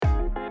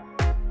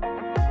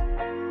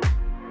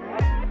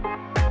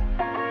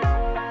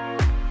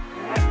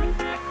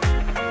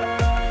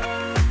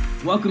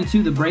Welcome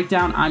to The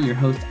Breakdown. I'm your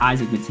host,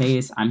 Isaac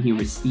Mateus. I'm here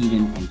with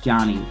Steven and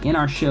Johnny. In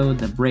our show,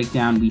 The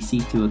Breakdown, we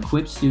seek to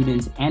equip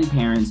students and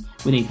parents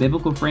with a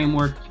biblical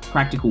framework,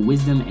 practical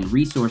wisdom, and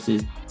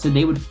resources so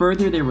they would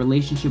further their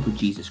relationship with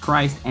Jesus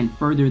Christ and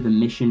further the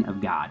mission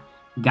of God.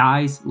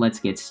 Guys, let's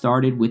get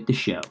started with the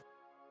show.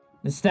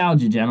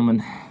 Nostalgia,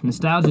 gentlemen.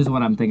 Nostalgia is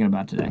what I'm thinking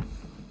about today.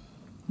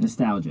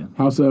 Nostalgia.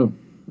 How so?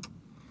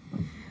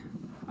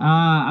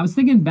 I was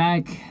thinking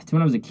back to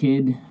when I was a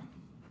kid,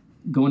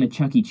 going to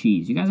Chuck E.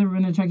 Cheese. You guys ever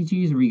been to Chuck E.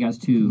 Cheese, or were you guys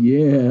too?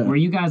 Yeah. Were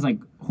you guys like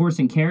horse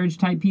and carriage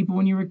type people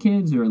when you were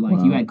kids, or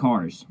like you had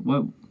cars?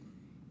 What?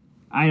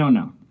 I don't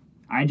know.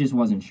 I just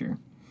wasn't sure.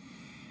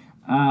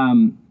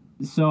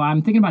 So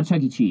I'm thinking about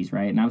Chuck E. Cheese,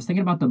 right? And I was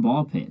thinking about the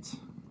ball pits,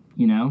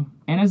 you know?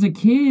 And as a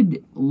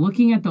kid,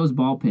 looking at those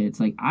ball pits,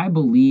 like, I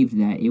believed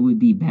that it would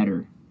be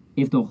better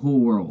if the whole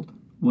world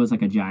was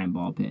like a giant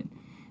ball pit.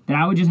 That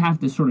I would just have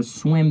to sort of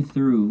swim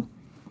through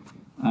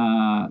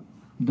the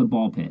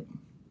ball pit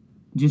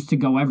just to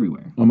go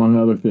everywhere. Among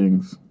other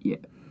things.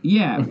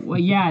 Yeah. Well,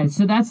 yeah.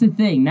 So that's the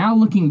thing. Now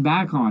looking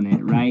back on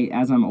it, right,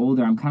 as I'm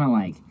older, I'm kind of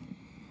like,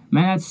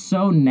 man, that's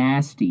so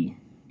nasty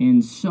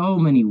in so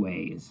many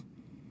ways.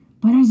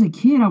 But as a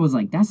kid, I was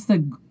like, that's the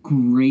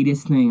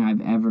greatest thing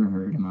I've ever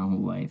heard in my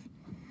whole life.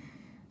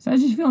 So I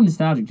was just feeling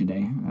nostalgic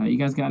today. You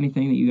guys got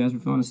anything that you guys were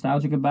feeling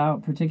nostalgic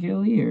about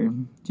particularly, or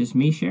just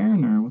me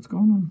sharing, or what's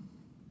going on?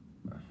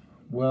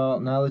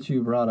 Well, now that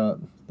you brought up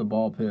the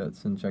ball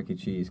pits and Chuck E.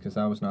 Cheese, because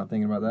I was not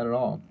thinking about that at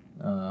all.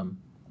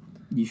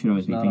 You should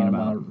always be thinking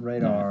about my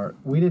radar. that.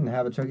 We didn't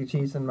have a Chuck E.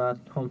 Cheese in my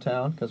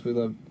hometown because we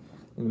lived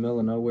in the middle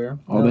of nowhere.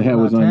 All they had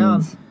was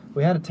onions.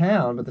 We had a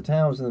town, but the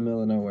town was in the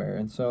middle of nowhere,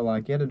 and so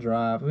like you had to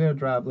drive. We had to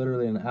drive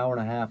literally an hour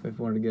and a half if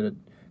we wanted to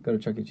go to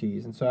Chuck E.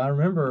 Cheese. And so I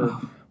remember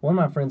one of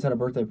my friends had a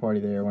birthday party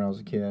there when I was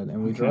a kid,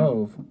 and we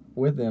drove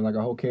with them, like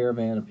a whole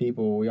caravan of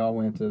people. We all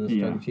went to this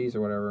Chuck E. Cheese or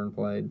whatever and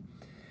played.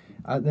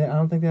 I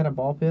don't think they had a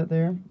ball pit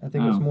there. I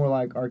think it was more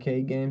like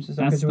arcade games and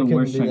stuff. That's the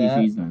worst Chuck E.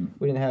 Cheese then.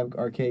 We didn't have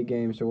arcade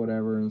games or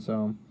whatever, and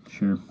so...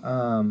 Sure.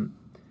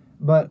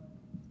 But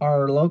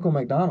our local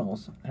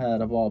McDonald's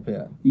had a ball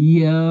pit.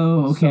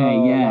 Yo, okay,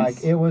 so, yes.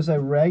 Like, it was a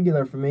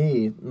regular for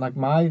me. Like,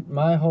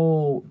 my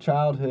whole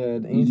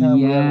childhood,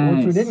 anytime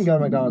which we didn't go to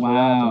McDonald's very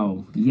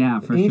often. Yeah,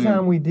 for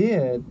anytime we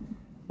did,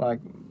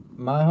 like,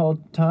 my whole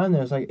time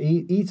there was like,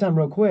 eat something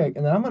real quick,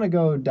 and then I'm going to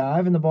go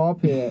dive in the ball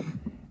pit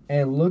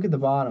and look at the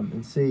bottom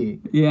and see,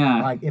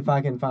 like, if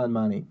I can find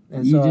money.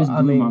 And you just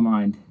blew my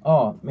mind.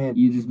 Oh, man.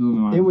 You just blew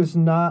my mind. It was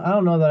not, I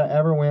don't know that I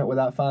ever went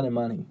without finding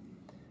money.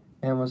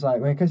 And was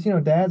like, man, because,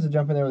 dads would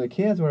jump in there with the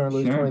kids when they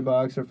lose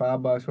 $20 or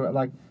 $5.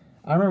 Like,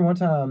 I remember one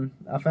time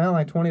I found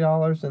like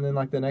 $20, and then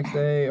like the next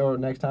day or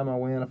next time I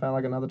went, I found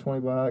like another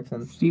 $20.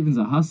 And Steven's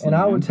a hustler. And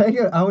I would take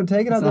it out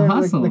there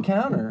to the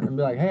counter and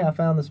be like, hey, I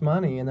found this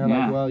money. And they're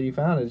like, well, you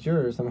found it, it's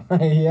yours. I'm like,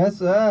 yes,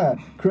 sir,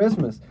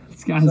 Christmas.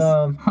 This guy's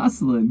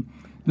hustling.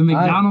 The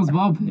McDonald's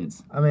ball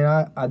pits. I mean,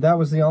 I that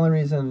was the only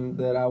reason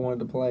that I wanted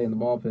to play in the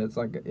ball pits.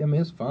 Like, I mean,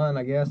 it's fun,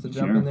 I guess, to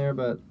jump in there,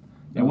 but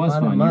it was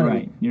fun.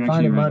 You're right.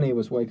 Finding money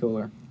was way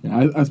cooler.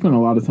 Yeah, I spent a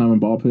lot of time in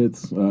ball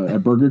pits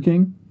at Burger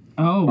King.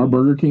 Oh, our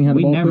Burger King had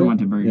a ball pit. We never went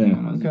to Burger King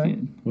when I was a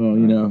kid.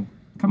 Well,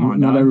 come on,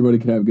 not dog. everybody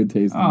could have good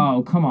taste.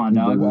 Oh, come on,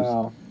 dog.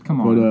 Wow.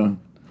 Come on.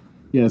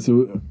 But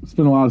so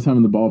spent a lot of time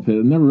in the ball pit.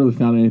 I never really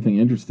found anything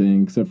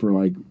interesting except for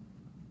like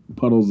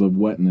puddles of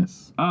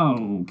wetness.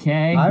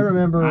 Okay. I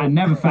remember. I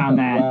never found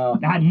that. Wow.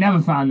 I never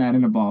found that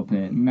in a ball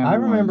pit. I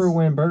remember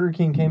when Burger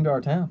King came to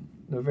our town.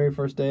 The very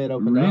first day it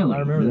opened up. I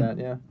remember that,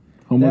 yeah.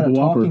 Home they with had the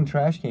a Whopper. talking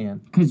trash can.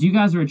 Because you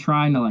guys were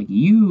trying to,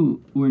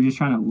 you were just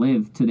trying to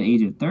live to the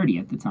age of 30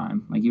 at the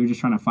time. Like, you were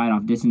just trying to fight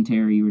off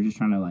dysentery. You were just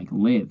trying to,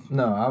 live.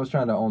 No, I was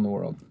trying to own the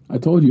world. I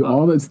told you,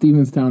 all that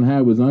Stevenstown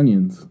had was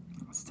onions.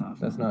 That's tough.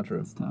 That's not true.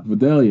 That's tough.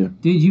 Vidalia.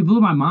 Dude, you blew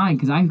my mind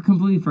because I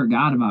completely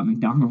forgot about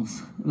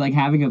McDonald's,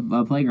 having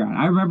a playground.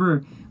 I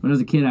remember when I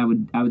was a kid, I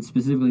would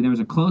specifically, there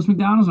was a closed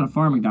McDonald's and a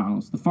farm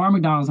McDonald's. The farm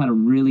McDonald's had a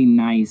really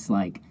nice,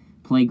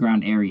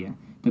 playground area.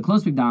 The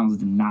closed McDonald's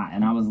did not.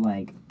 And I was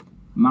like,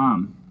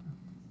 Mom,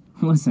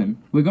 listen,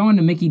 we're going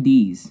to Mickey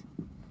D's.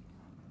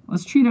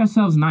 Let's treat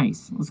ourselves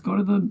nice. Let's go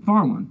to the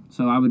far one.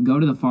 So I would go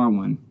to the far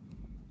one,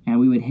 and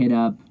we would hit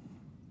up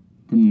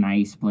the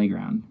nice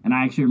playground. And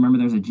I actually remember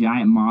there was a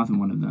giant moth in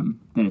one of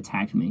them that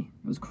attacked me.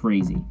 It was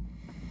crazy.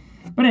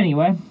 But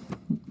anyway,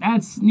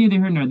 that's neither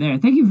here nor there.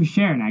 Thank you for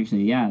sharing,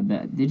 actually. Yeah,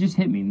 it just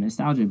hit me.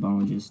 Nostalgia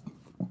bone just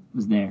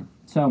was there.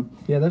 So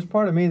yeah, there's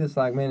part of me that's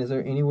like, man, is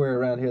there anywhere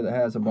around here that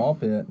has a ball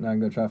pit? And I can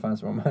go try to find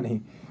some more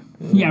money.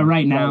 Yeah,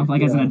 right now,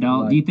 as an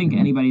adult, do you think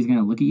anybody's going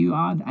to look at you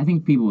odd? I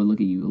think people would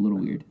look at you a little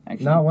weird,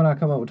 actually. Not when I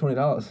come up with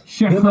 $20.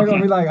 Sure, then they're going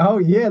to be like, oh,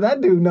 yeah,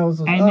 that dude knows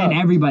what's up. And then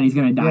everybody's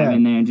going to dive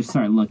in there and just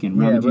start looking,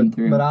 rummaging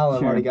through. But I'll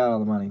have already got all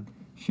the money.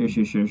 Sure.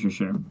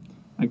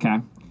 Okay.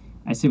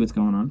 I see what's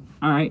going on.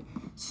 All right.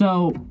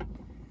 So,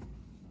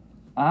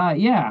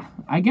 yeah,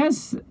 I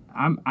guess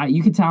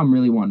you can tell I'm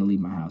really wanting to leave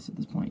my house at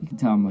this point. You can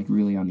tell I'm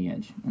really on the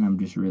edge, and I'm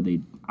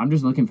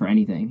just looking for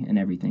anything and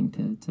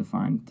everything to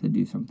find to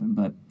do something.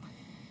 But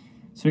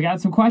So we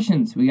got some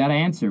questions we got to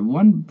answer.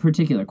 One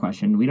particular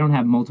question. We don't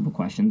have multiple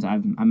questions. I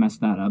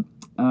messed that up.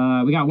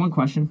 We got one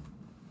question.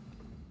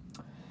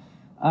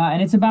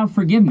 And it's about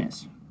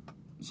forgiveness.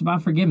 It's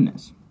about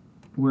forgiveness.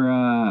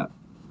 We're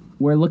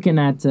looking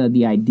at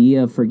the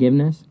idea of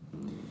forgiveness.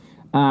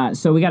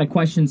 So we got a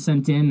question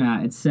sent in.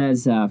 It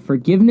says,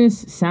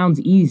 forgiveness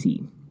sounds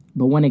easy,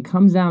 but when it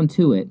comes down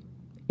to it,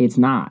 it's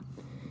not.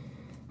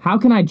 How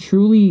can I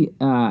truly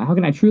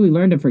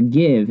learn to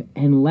forgive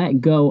and let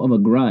go of a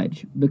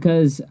grudge?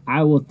 Because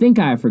I will think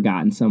I have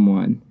forgotten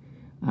someone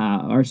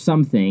or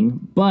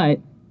something, but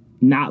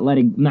not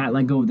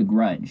let go of the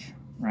grudge,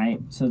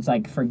 right? So it's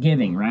like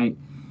forgiving, right?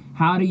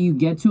 How do you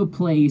get to a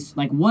place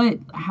like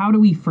how do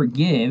we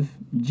forgive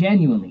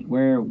genuinely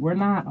where we're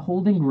not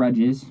holding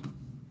grudges?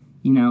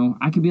 You know,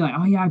 I could be like,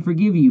 oh yeah, I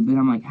forgive you, but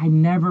I'm like, I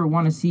never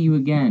want to see you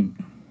again.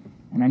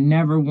 And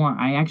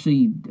I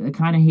actually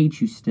kind of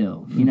hate you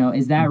still. You know,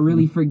 is that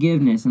really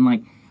forgiveness? And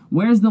like,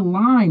 where's the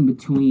line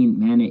between,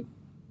 man,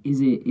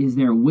 is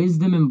there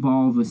wisdom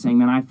involved with saying,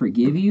 man, I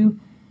forgive you,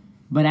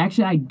 but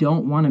actually I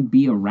don't want to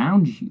be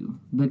around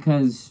you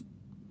because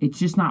it's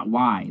just not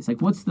wise.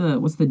 Like, what's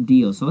the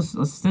deal? So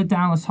let's sit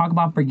down, let's talk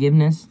about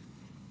forgiveness.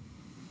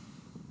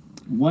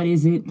 What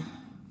is it?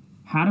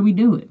 How do we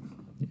do it?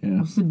 Yeah.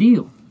 What's the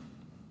deal?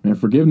 And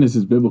forgiveness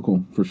is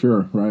biblical, for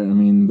sure, right? I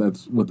mean,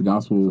 that's what the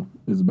gospel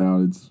is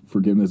about. It's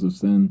forgiveness of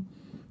sin.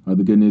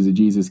 The good news that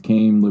Jesus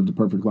came, lived a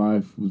perfect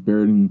life, was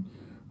buried, and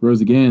rose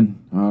again,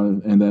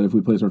 and that if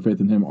we place our faith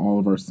in him, all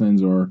of our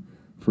sins are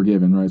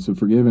forgiven, right? So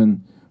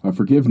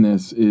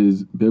forgiveness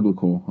is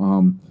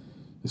biblical.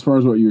 As far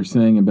as what you're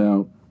saying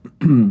about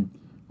forgiving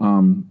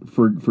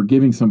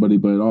somebody,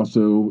 but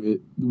also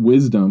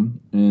wisdom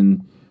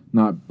and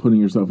not putting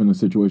yourself in a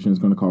situation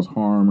that's going to cause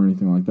harm or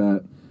anything like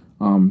that,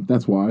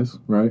 that's wise,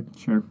 right?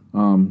 Sure.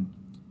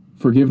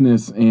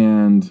 Forgiveness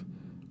and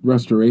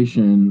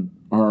restoration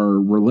are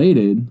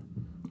related,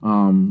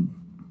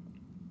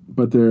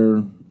 but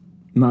they're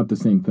not the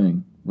same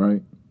thing,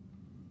 right?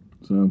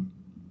 So.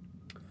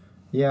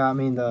 Yeah, I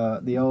mean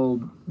the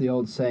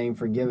old saying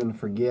 "forgive and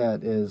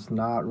forget" is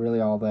not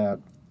really all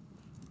that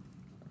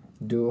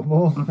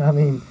doable. I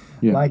mean,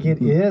 Yeah. like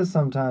it is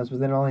sometimes, but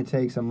then it only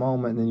takes a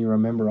moment, and then you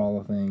remember all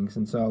the things.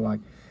 And so, like,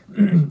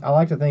 I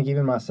like to think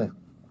even myself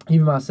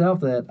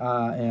that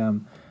I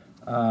am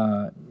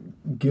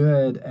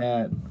good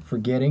at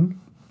forgetting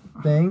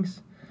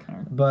things.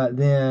 But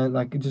then,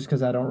 like, just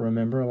because I don't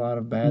remember a lot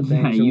of bad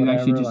things, you whatever,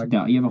 actually just like,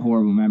 don't. You have a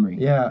horrible memory.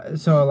 Yeah,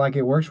 so like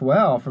it works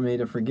well for me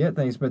to forget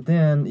things, but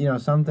then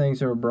some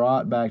things are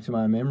brought back to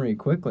my memory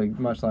quickly,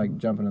 much like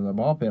jumping in the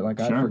ball pit. Like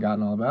Sure. I'd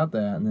forgotten all about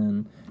that, and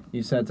then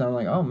you said something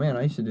like, "Oh man,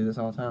 I used to do this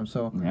all the time."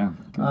 So Yeah.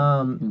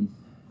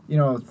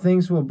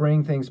 things will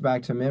bring things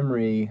back to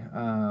memory,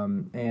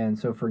 and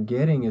so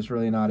forgetting is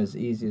really not as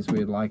easy as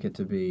we'd like it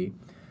to be,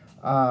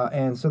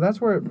 and so that's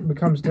where it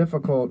becomes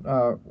difficult.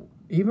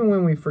 Even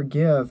when we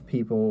forgive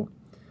people,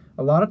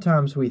 a lot of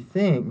times we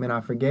think, man,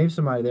 I forgave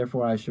somebody,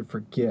 therefore I should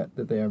forget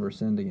that they ever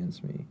sinned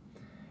against me.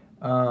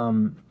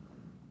 And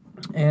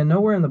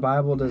nowhere in the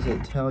Bible does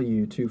it tell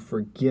you to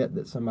forget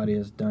that somebody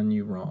has done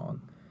you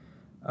wrong.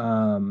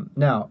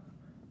 Now,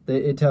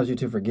 it tells you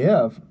to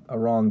forgive a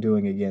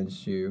wrongdoing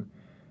against you,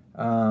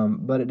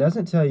 but it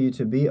doesn't tell you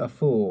to be a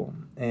fool.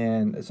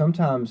 And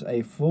sometimes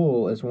a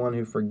fool is one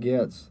who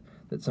forgets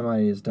that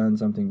somebody has done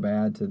something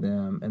bad to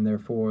them, and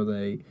therefore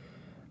they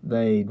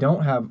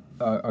don't have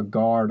a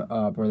guard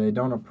up, or they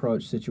don't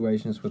approach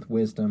situations with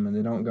wisdom, and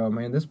they don't go,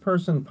 man, this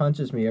person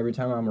punches me every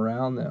time I'm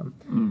around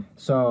them.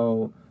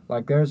 So,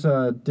 like, there's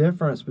a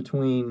difference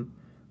between,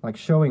 like,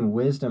 showing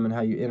wisdom and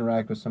how you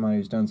interact with somebody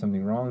who's done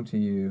something wrong to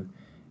you,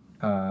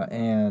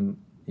 and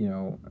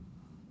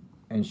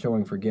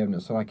showing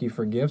forgiveness. So, like, you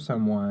forgive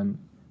someone,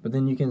 but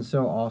then you can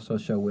still also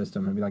show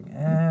wisdom and be like,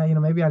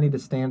 maybe I need to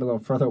stand a little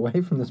further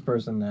away from this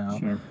person now,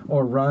 Sure.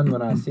 or run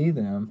when I see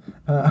them,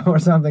 or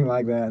something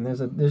like that. And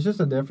there's just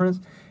a difference.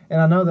 And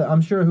I know that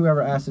I'm sure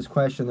whoever asked this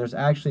question, there's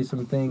actually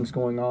some things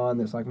going on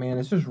that's like, man,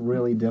 it's just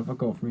really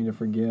difficult for me to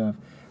forgive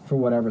for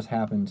whatever's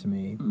happened to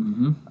me.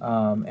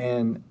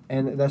 Mm-hmm.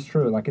 And that's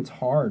true. Like, it's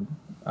hard.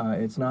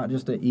 It's not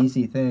just an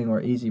easy thing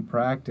or easy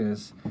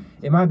practice.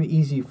 It might be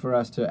easy for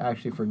us to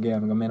actually forgive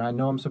and go, man, I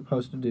know I'm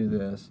supposed to do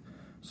this,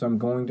 so I'm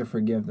going to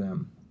forgive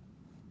them.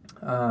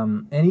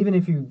 And even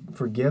if you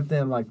forgive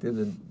them, like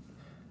the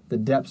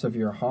depths of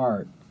your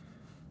heart,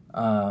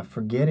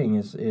 forgetting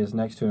is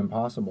next to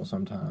impossible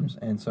sometimes.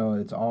 And so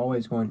it's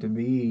always going to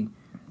be,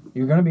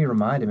 you're going to be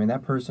reminded, man,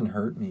 that person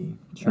hurt me.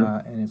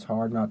 Sure. And it's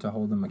hard not to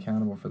hold them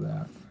accountable for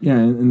that. Yeah,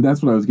 and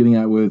that's what I was getting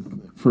at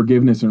with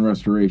forgiveness and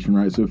restoration,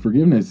 right? So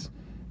forgiveness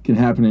can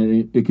happen,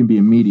 and it can be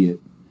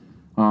immediate.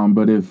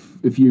 But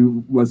if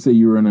you, let's say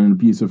you were in an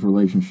abusive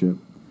relationship,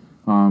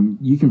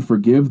 you can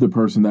forgive the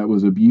person that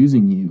was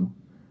abusing you,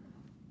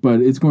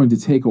 but it's going to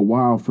take a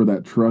while for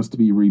that trust to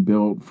be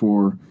rebuilt,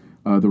 for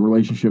the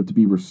relationship to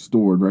be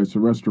restored, right? So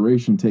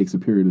restoration takes a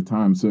period of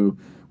time. So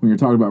when you're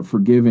talking about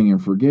forgiving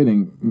and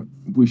forgetting,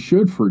 we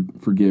should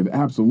forgive.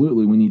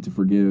 Absolutely, we need to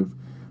forgive.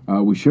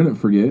 We shouldn't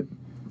forget.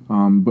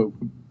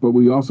 But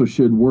we also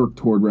should work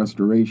toward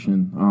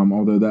restoration,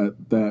 although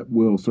that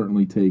will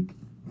certainly take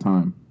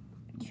time.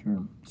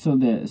 Sure. So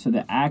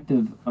the act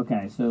of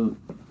so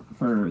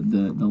for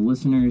the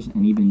listeners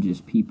and even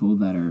just people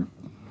that are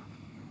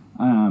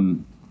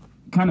kind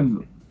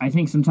of, I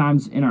think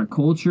sometimes in our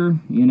culture,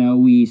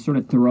 we sort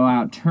of throw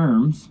out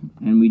terms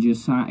and we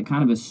just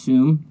kind of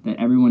assume that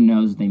everyone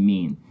knows what they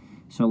mean.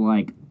 So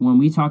like when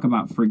we talk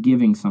about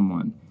forgiving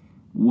someone,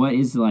 what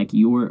is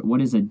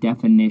a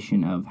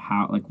definition of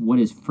how, like, what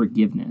is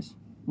forgiveness?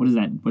 What does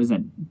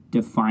that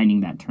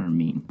defining that term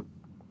mean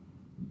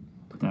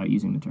without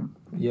using the term?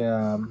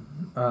 Yeah,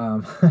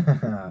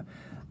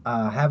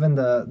 having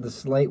the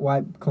slate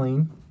wiped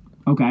clean.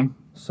 Okay.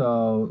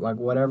 So like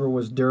whatever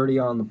was dirty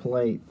on the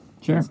plate,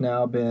 Sure. it's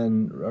now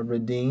been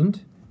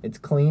redeemed. It's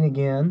clean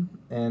again,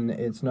 and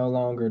it's no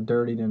longer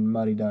dirtied and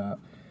muddied up.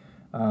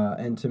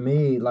 And to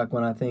me, like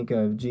when I think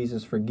of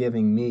Jesus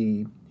forgiving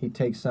me, he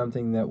takes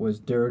something that was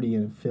dirty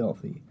and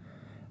filthy,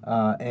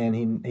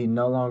 and he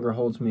no longer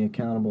holds me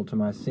accountable to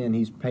my sin.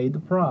 He's paid the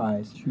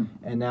price, Sure.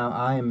 and now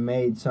I am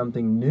made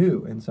something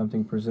new and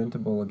something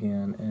presentable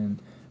again,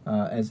 and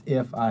as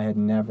if I had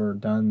never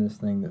done this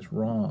thing that's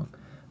wrong.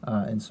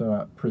 And so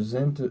I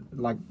presented,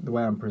 like the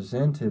way I'm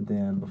presented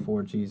then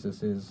before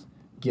Jesus is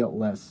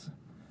guiltless,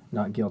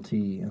 not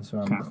guilty, and so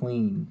I'm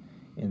clean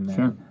in that.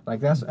 Sure. Like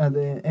that's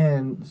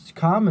and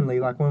commonly,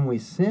 like when we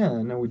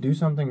sin and we do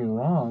something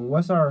wrong,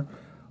 what's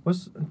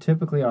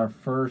typically our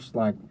first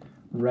like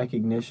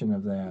recognition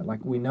of that?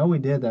 Like we know we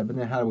did that, but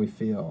then how do we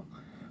feel?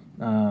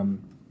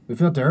 We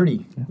feel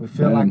dirty. We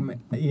feel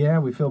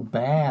we feel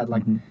bad.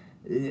 Like. Mm-hmm.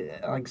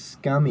 Like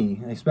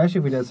scummy, especially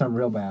if we did something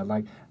real bad,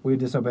 like we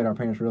disobeyed our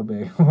parents real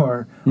big,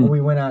 or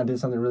we went out and did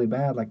something really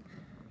bad. Like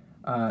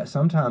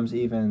sometimes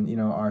even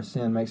our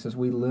sin makes us.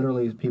 We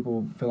literally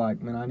people feel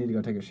like, man, I need to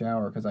go take a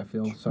shower because I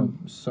feel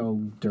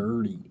so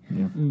dirty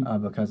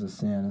because of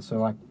sin. And so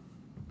like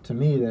to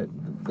me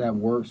that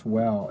works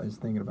well is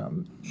thinking about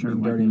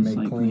being dirty and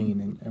made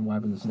clean and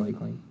wiping the slate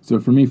clean. So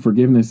for me,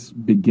 forgiveness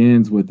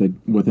begins with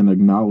an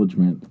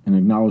acknowledgement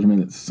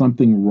that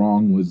something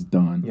wrong was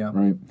done. Yeah.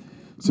 Right.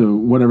 So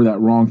whatever that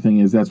wrong thing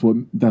is, that's what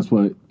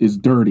is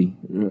dirty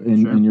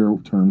in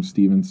your terms,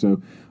 Stephen.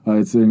 So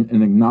it's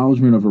an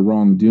acknowledgement of a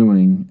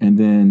wrongdoing, and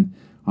then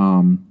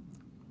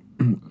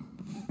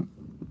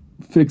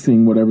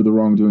fixing whatever the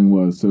wrongdoing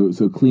was.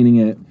 So cleaning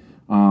it,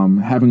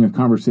 having a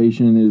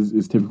conversation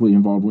is typically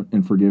involved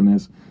in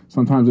forgiveness.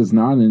 Sometimes it's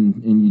not,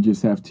 and you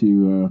just have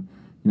to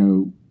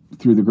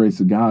through the grace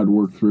of God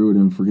work through it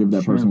and forgive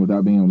that person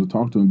without being able to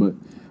talk to him. But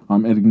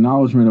an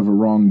acknowledgement of a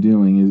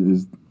wrongdoing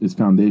is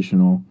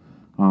foundational.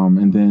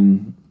 And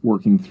then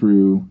working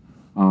through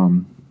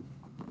to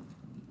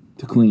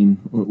clean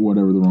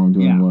whatever the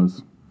wrongdoing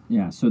was.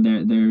 Yeah. So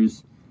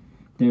there's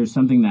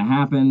something that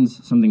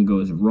happens, something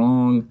goes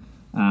wrong.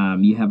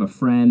 You have a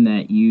friend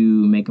that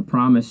you make a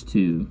promise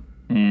to,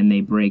 and they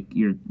break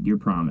your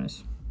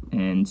promise,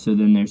 and so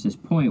then there's this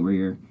point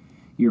where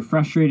you're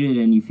frustrated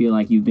and you feel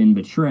like you've been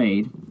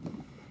betrayed.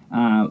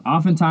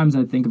 Oftentimes,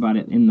 I think about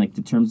it in like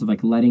the terms of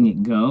like letting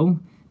it go,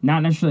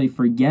 not necessarily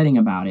forgetting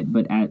about it,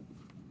 but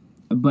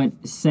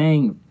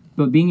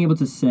being able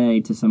to say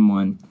to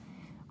someone,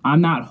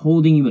 I'm not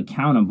holding you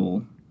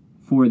accountable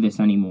for this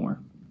anymore.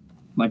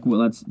 Like,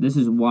 this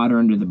is water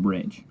under the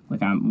bridge.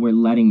 Like, we're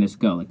letting this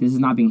go. Like, this is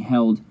not being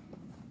held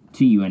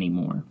to you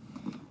anymore.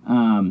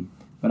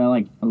 But I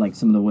like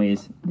some of the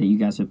ways that you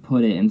guys have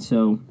put it. And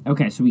so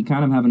we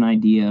kind of have an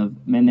idea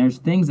of, man, there's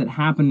things that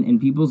happen in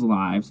people's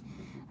lives,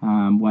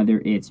 whether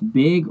it's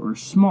big or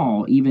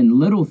small, even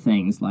little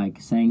things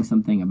like saying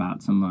something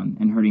about someone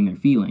and hurting their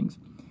feelings.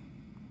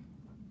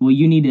 Well,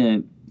 you need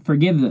to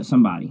forgive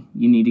somebody.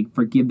 You need to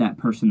forgive that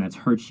person that's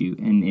hurt you,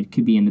 and it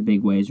could be in the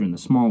big ways or in the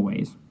small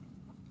ways.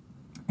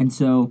 And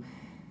so,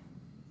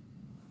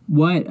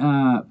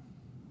 when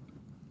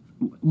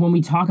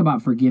we talk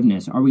about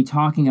forgiveness, are we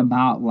talking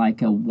about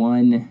like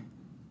you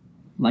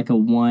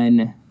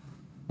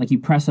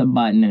press a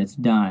button and it's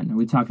done? Are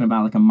we talking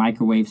about like a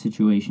microwave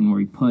situation where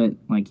you put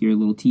like your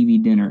little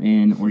TV dinner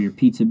in or your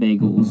pizza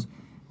bagels,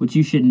 which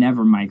you should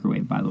never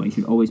microwave, by the way. You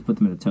should always put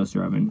them in a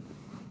toaster oven.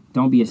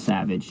 Don't be a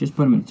savage. Just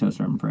put them in a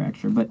toaster oven for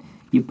extra. But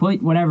you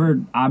put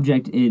whatever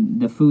object in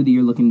the food that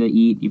you're looking to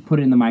eat, you put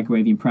it in the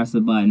microwave, you press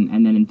the button,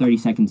 and then in 30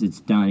 seconds it's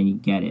done and you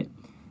get it.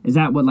 Is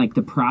that what like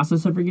the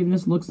process of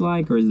forgiveness looks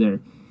like? Or is there,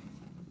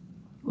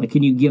 like,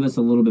 can you give us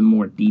a little bit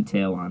more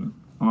detail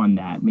on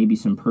that? Maybe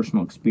some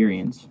personal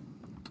experience?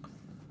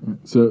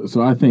 So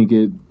I think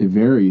it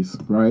varies,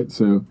 right?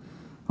 So,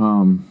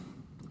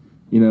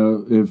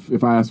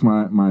 if I ask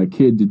my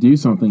kid to do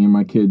something and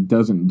my kid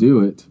doesn't do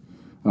it,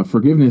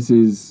 forgiveness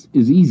is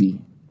easy,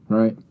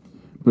 right?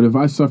 But if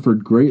I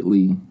suffered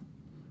greatly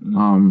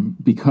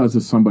because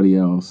of somebody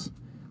else,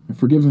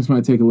 forgiveness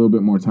might take a little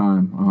bit more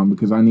time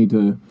because I need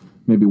to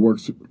maybe work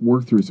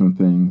through some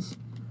things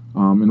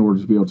in order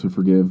to be able to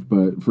forgive.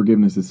 But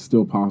forgiveness is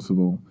still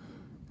possible.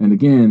 And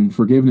again,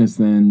 forgiveness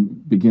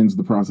then begins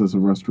the process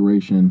of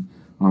restoration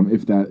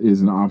if that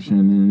is an option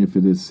and if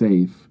it is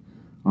safe.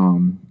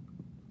 And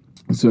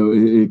So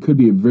it could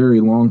be a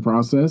very long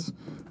process.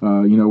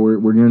 Where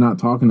you're not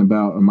talking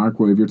about a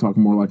microwave, you're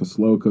talking more like a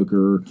slow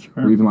cooker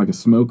or even like a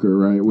smoker,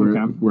 right?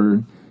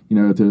 Where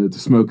to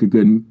smoke a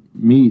good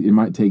meat, it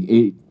might take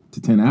 8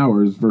 to 10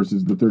 hours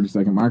versus the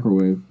 30-second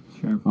microwave.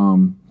 Sure.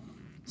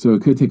 So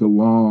it could take a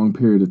long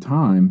period of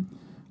time,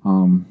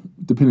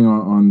 depending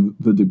on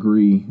the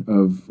degree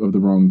of the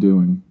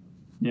wrongdoing.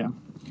 Yeah,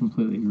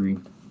 completely agree.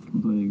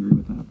 Completely agree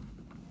with that.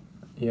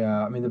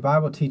 Yeah, I mean, the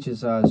Bible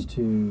teaches us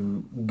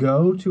to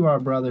go to our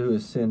brother who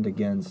has sinned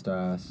against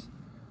us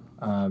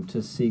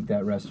to seek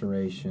that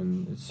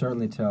restoration. It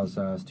certainly tells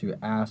us to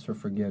ask for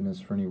forgiveness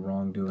for any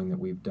wrongdoing that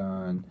we've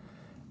done.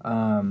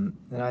 And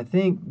I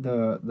think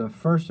the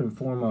first and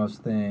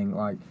foremost thing,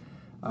 like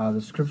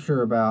the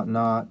scripture about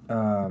not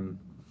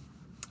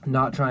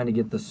trying to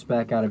get the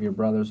speck out of your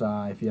brother's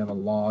eye if you have a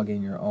log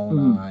in your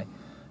own eye,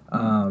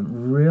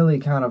 really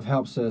kind of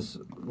helps us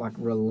like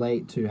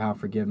relate to how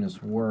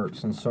forgiveness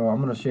works. And so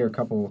I'm going to share a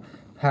couple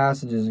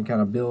passages and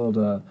kind of build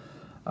a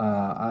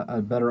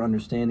better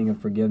understanding of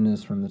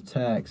forgiveness from the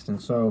text.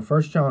 And so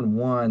 1 John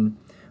 1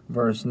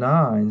 verse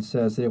 9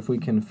 says that if we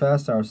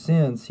confess our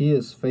sins, he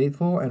is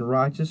faithful and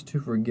righteous to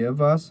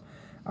forgive us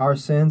our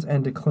sins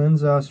and to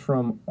cleanse us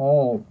from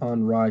all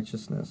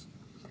unrighteousness.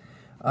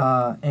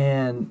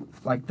 And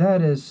like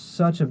that is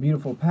such a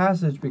beautiful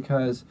passage,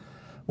 because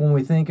when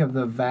we think of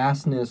the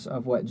vastness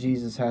of what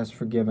Jesus has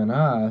forgiven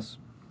us,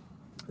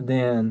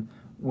 then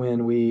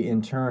when we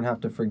in turn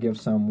have to forgive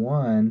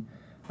someone,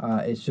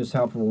 it's just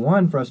helpful,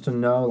 one, for us to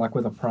know, like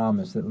with a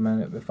promise, that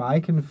if I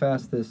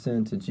confess this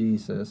sin to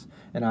Jesus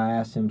and I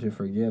ask him to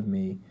forgive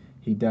me,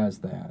 he does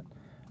that.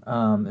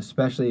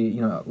 Especially,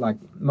 like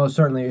most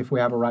certainly if we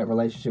have a right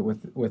relationship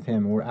with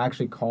him, we're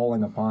actually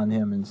calling upon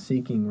him and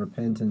seeking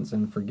repentance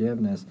and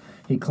forgiveness.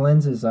 He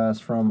cleanses us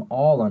from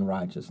all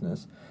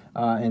unrighteousness,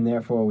 and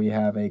therefore we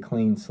have a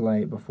clean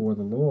slate before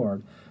the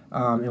Lord.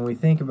 And we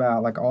think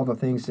about like all the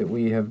things that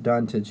we have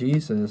done to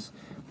Jesus.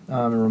 It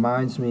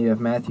reminds me of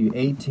Matthew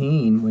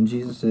 18 when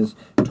Jesus is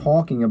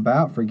talking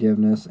about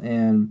forgiveness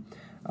and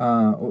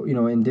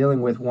in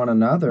dealing with one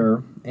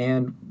another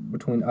and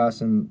between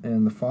us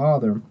and the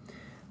Father.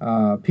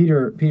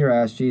 Peter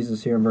asked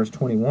Jesus here in verse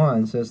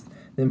 21, says,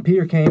 Then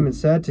Peter came and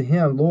said to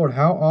him, Lord,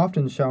 how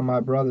often shall my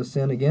brother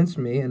sin against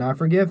me, and I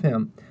forgive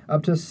him?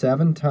 Up to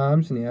 7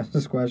 times? And he asked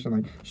this question,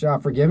 like, shall I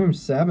forgive him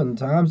 7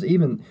 times?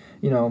 Even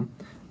 7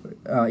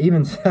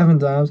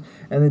 times?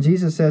 And then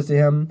Jesus says to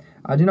him,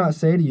 I do not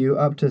say to you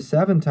up to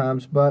 7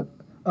 times, but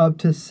up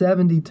to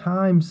 70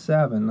 times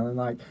 7. And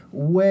like,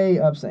 way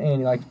up the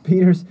ante. Like,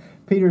 Peter's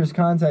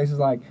context is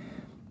like,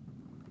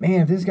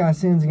 man, if this guy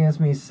sins against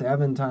me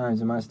 7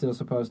 times, am I still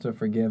supposed to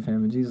forgive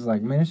him? And Jesus is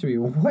like, man, it should be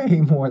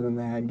way more than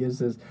that. And gives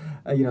this,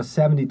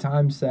 70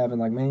 times 7.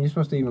 Like, man, you're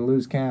supposed to even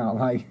lose count.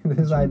 Like,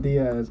 this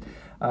idea is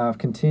of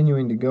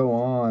continuing to go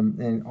on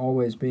and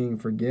always being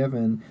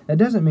forgiven. That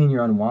doesn't mean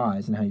you're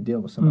unwise in how you deal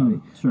with somebody,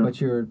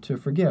 but you're to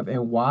forgive.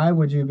 And why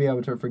would you be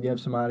able to forgive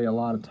somebody a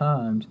lot of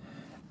times?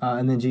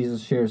 And then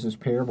Jesus shares this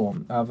parable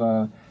of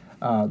the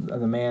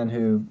man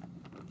who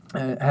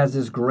has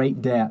this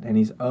great debt, and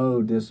he's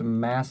owed this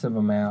massive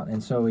amount,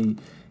 and so he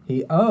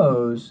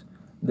owes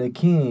the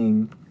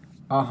king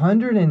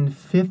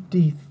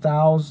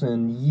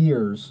 150,000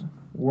 years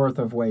worth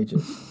of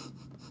wages.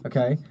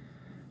 Okay,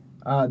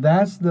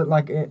 that's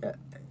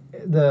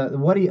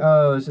what he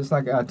owes. It's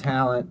like a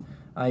talent.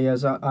 He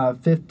has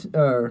 50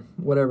 or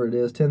whatever it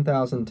is,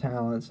 10,000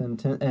 talents,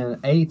 and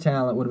a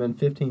talent would have been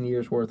 15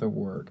 years worth of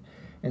work.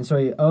 And so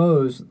he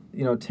owes,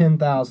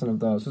 10,000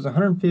 of those. So it's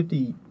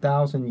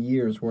 150,000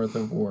 years worth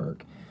of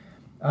work.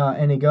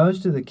 And he goes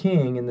to the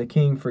king, and the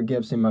king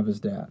forgives him of his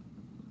debt.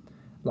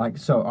 Like,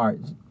 so, all right,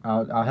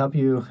 I'll help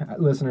you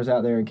listeners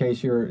out there in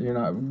case you're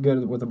not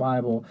good with the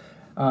Bible.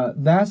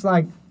 That's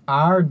like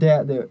our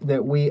debt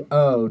that we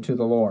owe to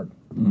the Lord.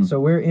 Mm-hmm. So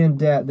we're in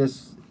debt,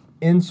 this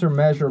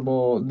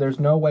insurmountable, there's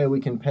no way we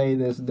can pay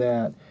this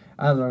debt.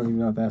 I don't even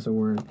know if that's a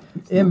word.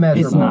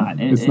 Immeasurable.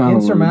 It's not.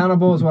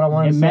 Insurmountable is what I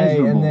wanted to say.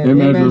 And then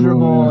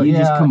immeasurable. You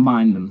just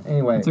combine them.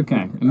 Anyway. It's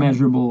okay.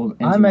 Immeasurable.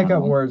 I make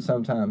up words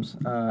sometimes,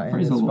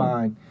 and it's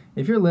fine.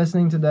 If you're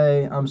listening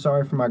today, I'm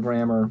sorry for my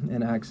grammar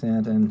and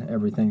accent and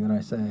everything that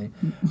I say.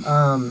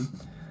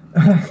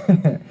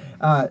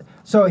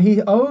 So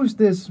he owes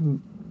this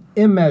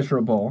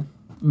immeasurable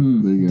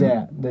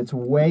debt that's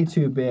way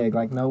too big.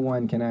 Like, no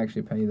one can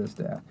actually pay this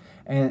debt.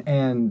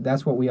 And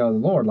that's what we owe the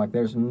Lord. Like,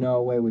 there's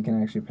no way we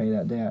can actually pay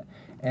that debt.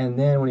 And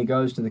then when he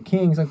goes to the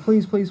king, he's like,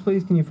 please, please,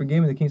 please, can you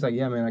forgive me? The king's like,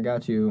 yeah, man, I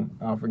got you.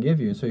 I'll forgive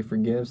you. So he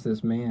forgives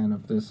this man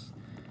of this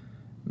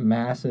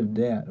massive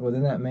debt. Well,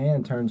 then that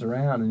man turns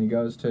around and he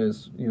goes to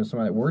his,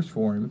 somebody that works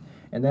for him,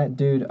 and that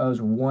dude owes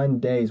 1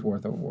 day's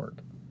worth of work.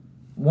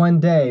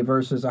 1 day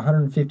versus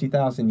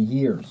 150,000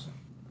 years.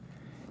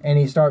 And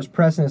he starts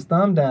pressing his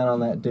thumb down on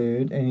that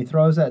dude, and he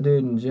throws that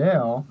dude in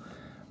jail.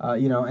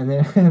 And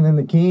then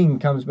the king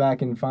comes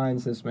back and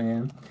finds this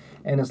man,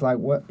 and it's like,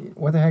 what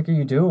the heck are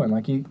you doing?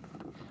 Like,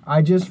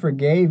 I just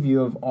forgave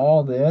you of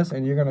all this,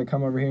 and you're gonna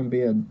come over here and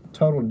be a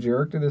total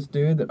jerk to this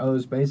dude that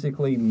owes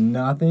basically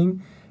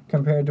nothing,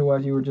 compared to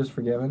what you were just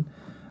forgiven.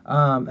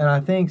 And I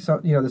think, so,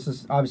 you know, this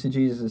is obviously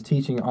Jesus is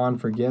teaching on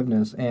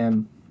forgiveness,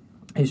 and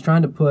he's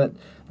trying to put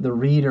the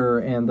reader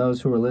and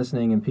those who are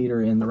listening and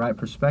Peter in the right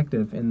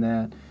perspective, in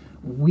that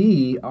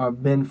we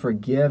have been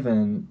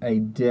forgiven a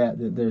debt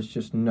that there's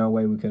just no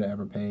way we could have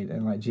ever paid,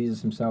 and like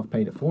Jesus himself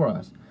paid it for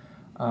us.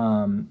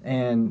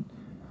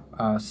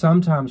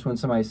 Sometimes when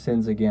somebody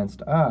sins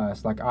against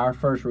us, like our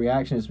first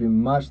reaction is to be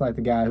much like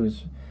the guy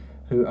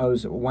who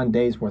owes one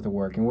day's worth of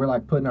work, and we're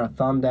like putting our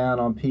thumb down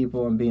on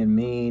people and being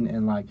mean,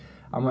 and like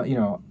I'm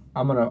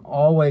gonna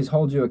always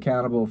hold you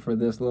accountable for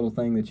this little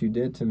thing that you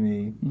did to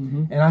me.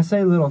 Mm-hmm. And I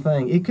say little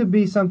thing, it could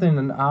be something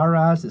in our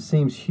eyes that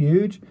seems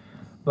huge,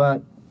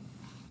 but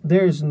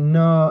there's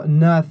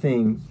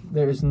nothing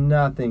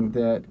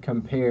that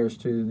compares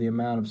to the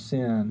amount of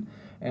sin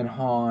and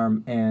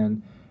harm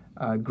and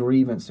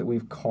grievance that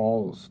we've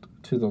caused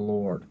to the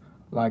Lord.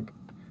 Like,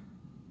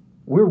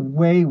 we're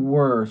way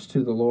worse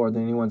to the Lord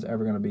than anyone's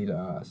ever going to be to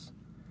us.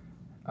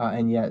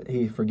 And yet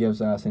he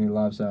forgives us, and he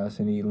loves us,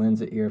 and he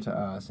lends an ear to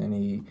us, and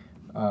he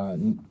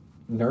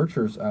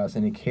nurtures us,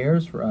 and he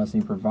cares for us,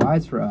 and he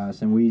provides for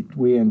us, and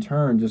we in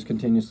turn just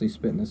continuously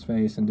spit in his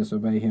face and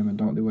disobey him and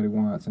don't do what he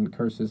wants and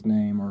curse his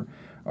name,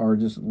 or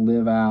just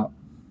live out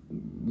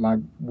like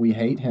we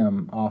hate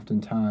him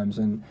oftentimes.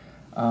 And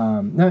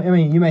no, I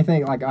mean, you may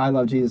think like, I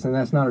love Jesus, and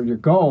that's not your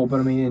goal, but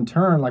I mean, in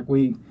turn, like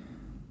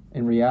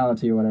in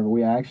reality or whatever,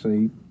 we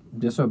actually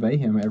disobey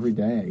him every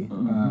day.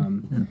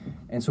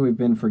 And so we've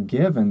been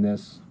forgiven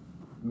this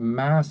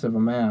massive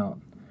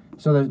amount.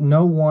 So there's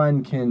no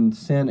one can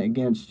sin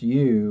against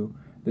you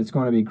that's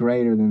going to be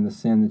greater than the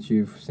sin that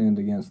you've sinned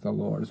against the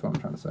Lord, is what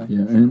I'm trying to say.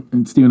 Yeah,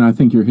 and Stephen, I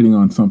think you're hitting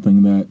on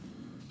something that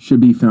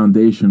should be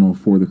foundational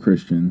for the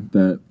Christian,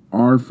 that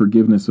our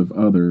forgiveness of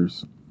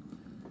others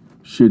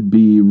should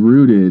be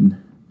rooted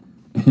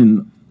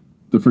in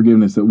the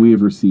forgiveness that we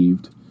have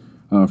received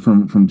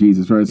from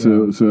Jesus, right?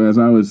 Yeah. So as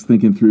I was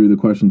thinking through the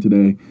question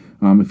today,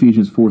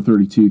 Ephesians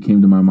 4:32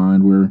 came to my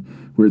mind, where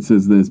it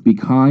says this: "Be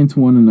kind to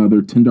one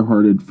another,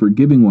 tenderhearted,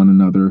 forgiving one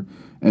another,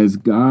 as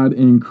God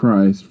in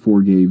Christ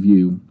forgave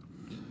you."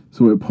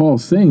 So what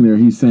Paul's saying there,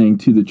 he's saying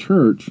to the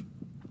church,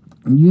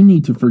 you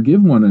need to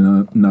forgive one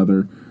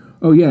another.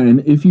 Oh yeah, and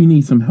if you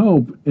need some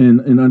help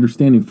in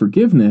understanding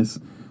forgiveness,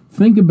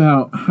 think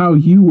about how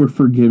you were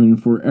forgiven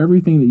for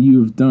everything that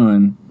you have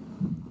done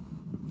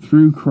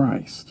through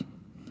Christ.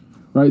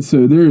 Right?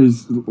 So there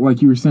is,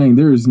 like you were saying,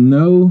 there is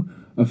no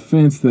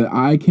offense that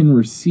I can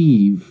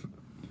receive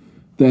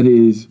that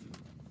is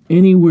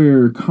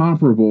anywhere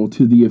comparable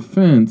to the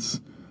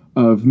offense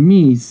of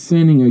me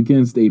sinning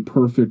against a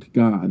perfect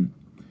God.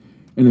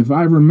 And if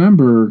I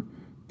remember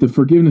the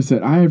forgiveness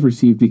that I have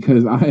received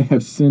because I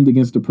have sinned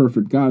against a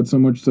perfect God, so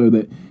much so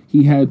that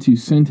he had to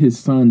send his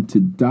son to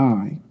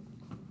die,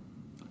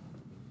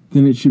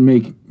 then it should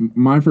make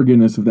my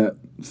forgiveness of that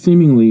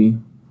seemingly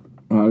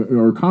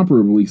or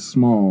comparably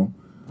small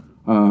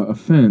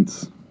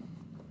offense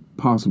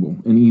possible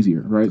and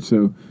easier, right?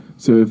 So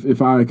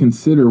if I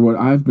consider what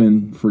I've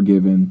been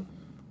forgiven,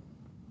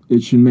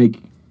 it should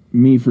make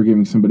me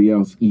forgiving somebody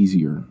else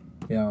easier.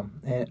 Yeah,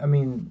 and I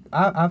mean,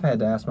 I've had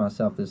to ask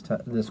myself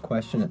this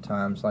question at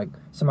times. Like,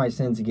 somebody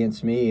sins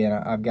against me and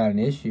I've got an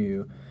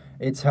issue.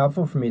 It's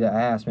helpful for me to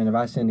ask, man, have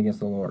I sinned against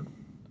the Lord?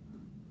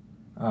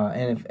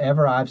 And if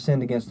ever I've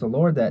sinned against the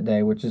Lord that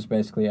day, which is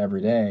basically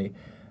every day,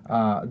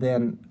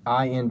 then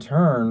I in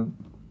turn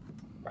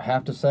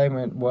have to say,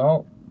 man,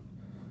 well,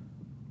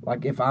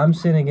 like, if I'm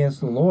sinning against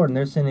the Lord and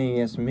they're sinning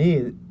against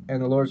me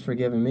and the Lord's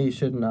forgiven me,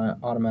 shouldn't I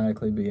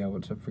automatically be able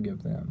to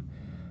forgive them?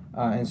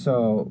 And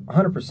so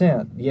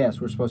 100%, yes,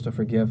 we're supposed to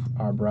forgive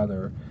our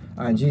brother.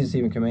 And Jesus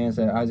even commands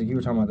that. Isaac, you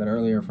were talking about that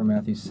earlier from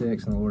Matthew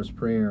 6 in the Lord's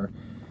Prayer,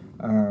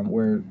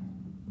 where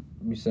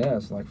he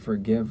says, like,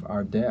 forgive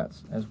our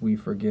debts as we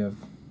forgive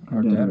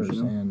our debtors.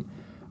 And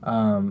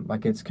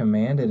like, it's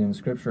commanded in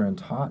Scripture and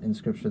taught in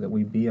Scripture that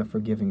we be a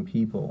forgiving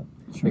people.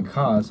 Sure.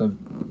 Because of,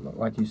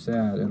 like you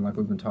said, and like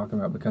we've been talking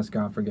about, because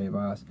God forgave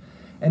us.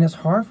 And it's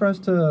hard for us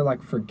to,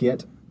 like,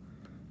 forget.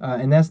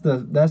 And that's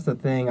the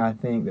thing I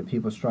think that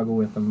people struggle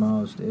with the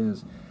most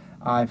is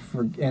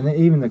and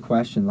even the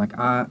question, like,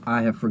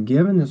 I have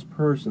forgiven this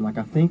person, like,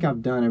 I think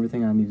I've done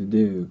everything I need to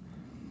do,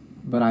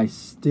 but I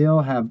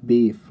still have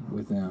beef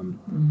with them.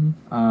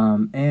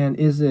 Mm-hmm. And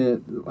is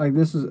it, like,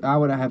 I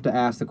would have to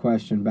ask the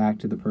question back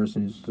to the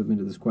person who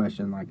submitted this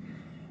question, like,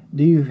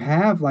 do you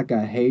have, like,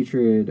 a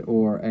hatred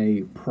or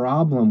a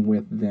problem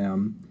with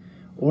them,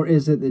 or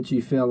is it that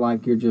you feel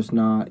like you're just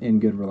not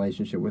in good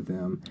relationship with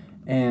them?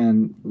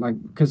 And,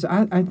 like, because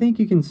I think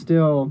you can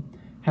still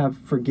have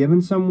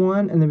forgiven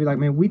someone and then be like,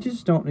 man, we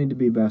just don't need to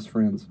be best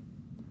friends.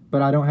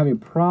 But I don't have any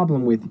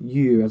problem with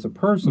you as a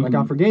person. Mm-hmm.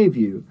 Like, I forgave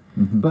you.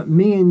 Mm-hmm. But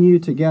me and you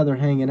together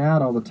hanging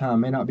out all the time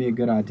may not be a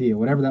good idea,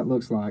 whatever that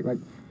looks like. Like,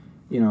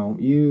 you know,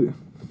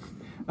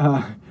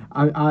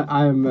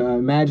 I'm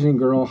imagining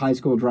girl high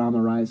school drama,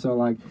 right? So,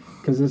 like,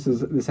 because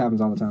this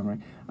happens all the time,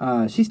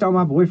 right? She stole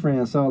my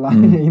boyfriend, so, like,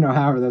 you know,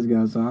 however this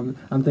goes. So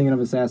I'm thinking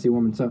of a sassy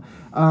woman. So,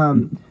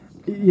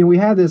 you know, we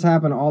have this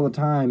happen all the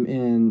time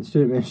in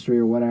student ministry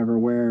or whatever,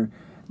 where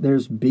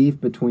there's beef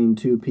between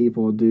two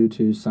people due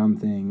to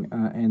something,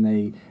 and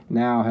they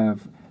now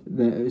have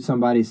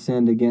somebody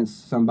sinned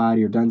against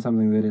somebody or done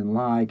something they didn't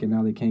like, and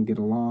now they can't get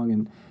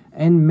along,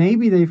 and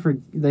maybe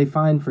they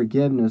find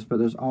forgiveness, but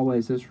there's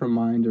always this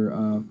reminder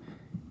of,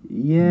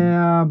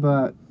 yeah,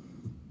 but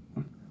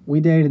we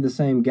dated the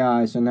same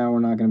guy, so now we're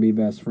not going to be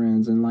best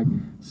friends. And like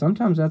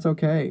sometimes that's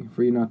okay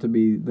for you not to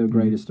be the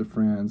greatest of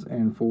friends,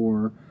 and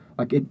for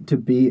like it to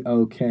be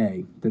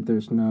okay that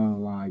there's no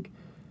like,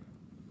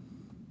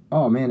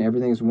 oh man,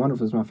 everything is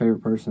wonderful. It's my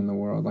favorite person in the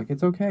world. Like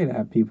it's okay to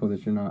have people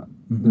that you're not,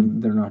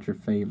 they're not your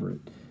favorite.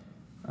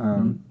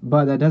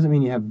 But that doesn't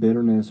mean you have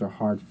bitterness or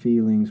hard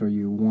feelings or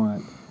you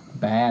want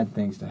bad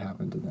things to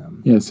happen to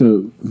them. Yeah.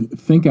 So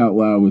think out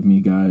loud with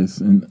me, guys.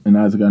 And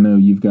Isaac, I know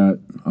you've got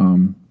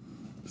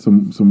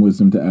some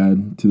wisdom to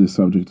add to this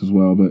subject as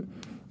well. But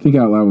think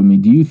out loud with me.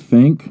 Do you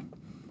think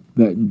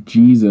that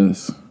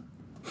Jesus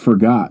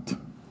forgot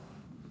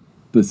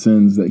the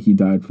sins that he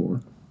died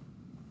for?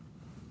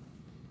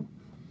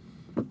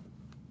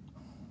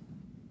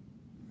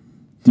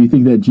 Do you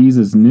think that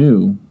Jesus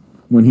knew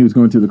when he was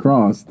going to the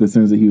cross the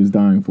sins that he was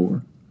dying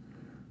for?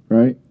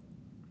 Right?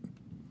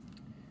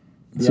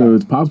 Yeah. So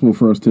it's possible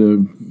for us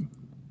to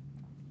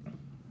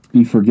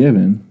be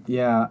forgiven.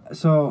 Yeah.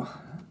 So,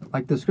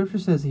 like the scripture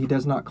says, he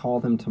does not call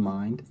them to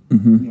mind.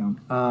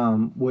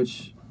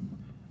 Which,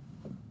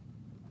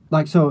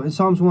 like, so in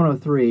Psalms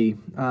 103,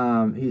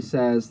 he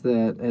says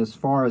that as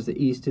far as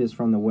the east is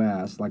from the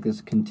west, like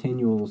this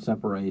continual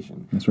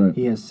separation. That's right.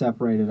 He has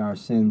separated our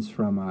sins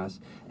from us.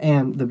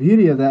 And the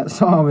beauty of that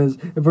psalm is,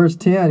 in verse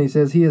 10, he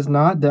says, he has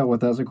not dealt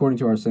with us according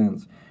to our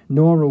sins,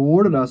 nor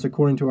rewarded us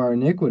according to our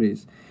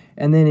iniquities.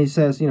 And then he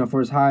says,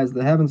 for as high as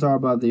the heavens are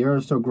above the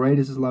earth, so great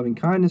is his loving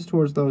kindness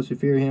towards those who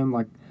fear him,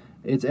 like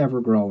it's ever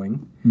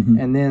growing.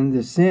 And then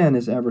the sin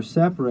is ever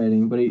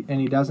separating, but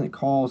he doesn't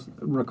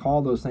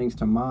recall those things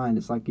to mind.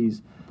 It's like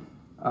he's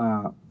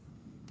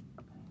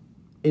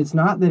it's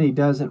not that he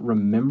doesn't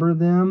remember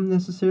them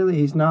necessarily.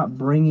 He's not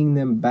bringing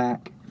them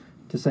back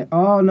to say,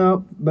 oh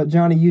no, but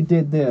Johnny, you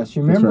did this.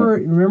 You remember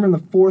right. Remember in the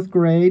 4th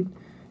grade,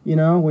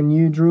 when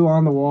you drew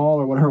on the wall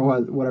or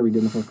whatever you did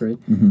in the 4th grade.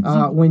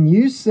 When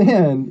you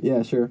sinned,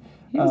 yeah, sure.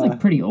 He was like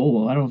pretty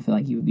old. I don't feel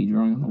like he would be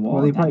drawing on the wall.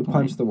 Well, he probably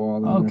punched the wall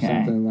then or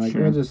something. Like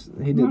sure.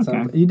 He did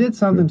something. You did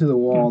something to the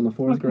wall in the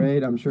 4th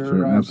grade, I'm sure.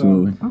 Right?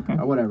 Absolutely.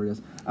 So, whatever it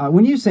is.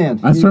 When you sinned,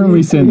 I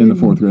certainly sinned in the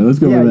 4th grade. Let's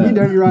go with that. Yeah, you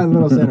dirty rotten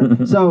little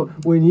sinner. So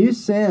when you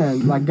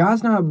sin, like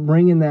God's not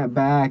bringing that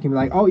back and be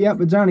like, oh yeah,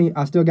 but Johnny,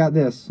 I still got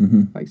this.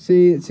 Like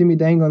see me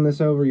dangling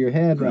this over your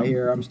head right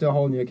here. I'm still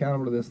holding you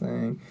accountable to this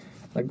thing.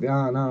 Like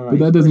no. But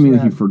that doesn't mean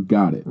that he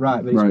forgot it.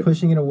 Right, but he's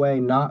pushing it away,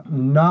 not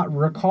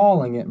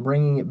recalling it,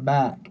 bringing it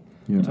back.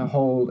 To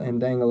hold and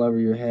dangle over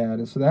your head.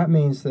 And so that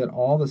means that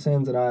all the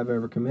sins that I've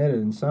ever committed,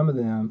 and some of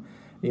them,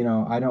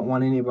 I don't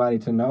want anybody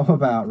to know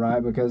about,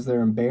 right, because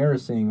they're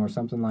embarrassing or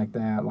something like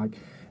that. Like,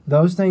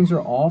 those things are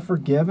all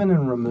forgiven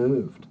and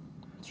removed.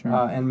 Sure.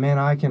 And man,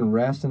 I can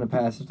rest in a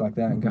passage like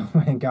that and go,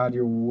 man, God,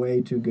 you're way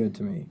too good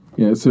to me.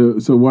 Yeah, so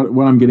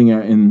what I'm getting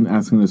at in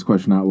asking this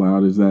question out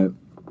loud is that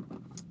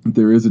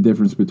there is a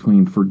difference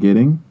between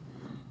forgetting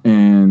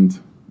and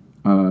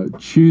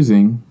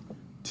choosing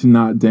to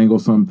not dangle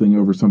something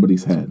over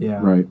somebody's head,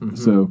 right?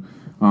 So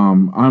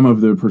I'm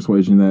of the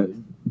persuasion that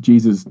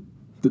Jesus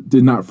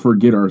did not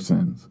forget our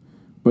sins,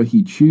 but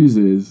he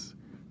chooses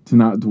to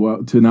not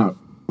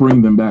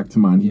bring them back to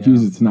mind. He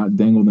chooses to not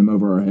dangle them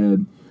over our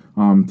head,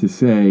 to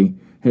say,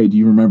 hey, do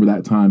you remember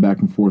that time back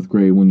in 4th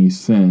grade when you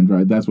sinned,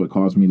 right? That's what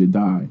caused me to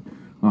die.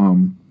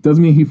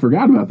 Doesn't mean he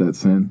forgot about that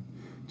sin.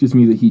 Just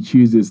means that he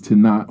chooses to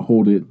not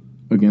hold it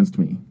against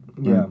me.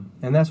 Yeah, right?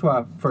 And that's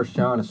why 1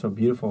 John is so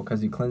beautiful, because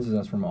he cleanses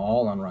us from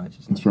all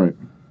unrighteousness. That's right.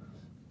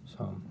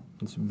 So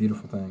it's a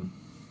beautiful thing.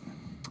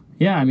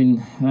 Yeah, I mean,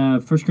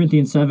 1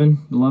 Corinthians 7,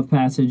 the love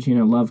passage,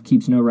 love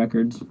keeps no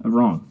records of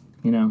wrong,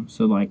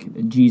 So,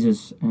 like,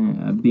 Jesus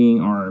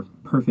being our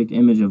perfect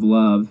image of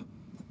love,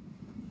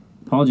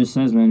 Paul just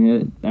says,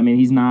 man,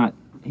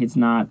 it's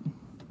not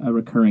a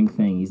recurring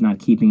thing. He's not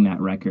keeping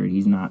that record.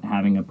 He's not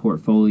having a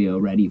portfolio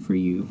ready for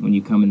you when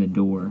you come in the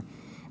door.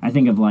 I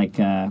think of like,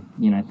 I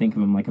think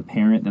of him like a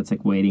parent that's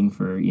like waiting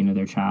for,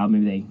 their child.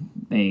 Maybe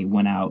they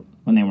went out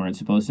when they weren't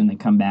supposed to and they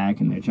come back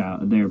and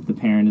the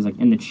parent is like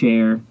in the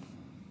chair.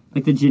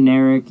 Like the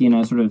generic,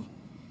 sort of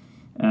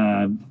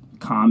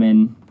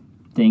common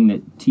thing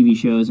that TV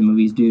shows and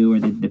movies do, where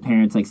the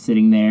parent's like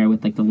sitting there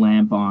with like the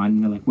lamp on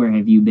and they're like, where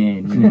have you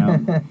been?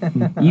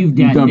 You've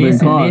done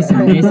this and this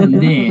and this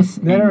and this.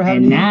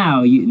 and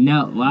now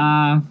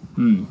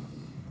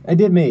It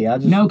did me.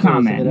 No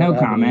comment. Did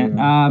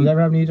that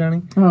ever happen to you,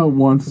 Johnny? Oh,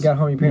 once. You got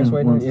home, your parents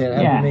waiting? Once. Yeah,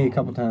 it happened to me a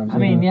couple times. I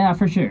mean, yeah,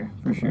 for sure.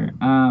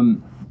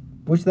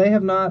 Which they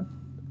have not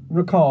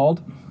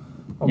recalled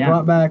or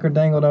brought back or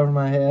dangled over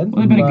my head.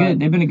 Well,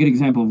 they've been a good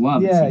example of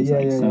love. Yeah.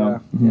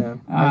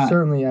 I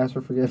certainly ask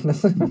for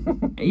forgiveness.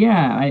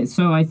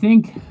 So I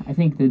think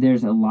that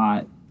there's a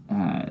lot,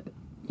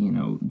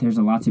 there's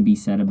a lot to be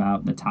said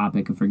about the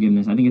topic of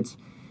forgiveness. I think it's,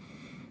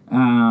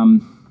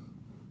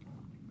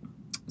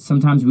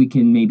 sometimes we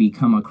can maybe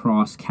come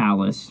across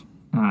callous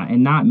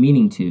and not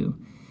meaning to.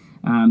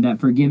 That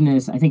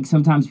forgiveness, I think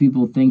sometimes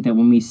people think that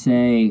when we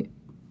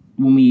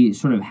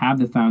sort of have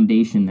the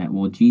foundation that,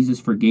 well, Jesus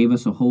forgave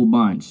us a whole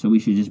bunch, so we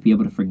should just be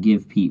able to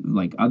forgive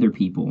other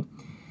people,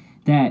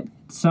 that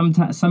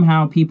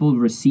somehow people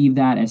receive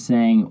that as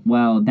saying,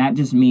 well, that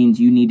just means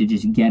you need to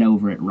just get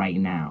over it right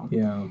now.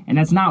 Yeah. And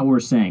that's not what we're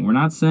saying. We're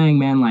not saying,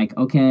 man, like,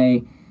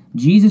 okay,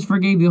 Jesus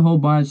forgave you a whole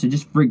bunch, so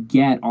just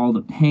forget all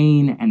the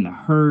pain and the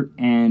hurt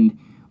and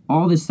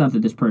all this stuff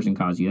that this person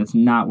caused you. That's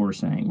not what we're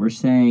saying. We're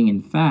saying,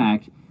 in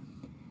fact,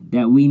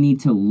 that we need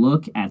to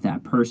look at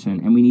that person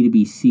and we need to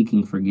be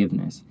seeking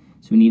forgiveness.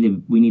 So we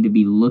need to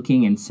be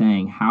looking and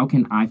saying, how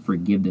can I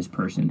forgive this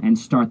person, and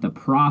start the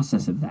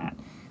process of that.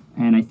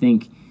 And I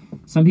think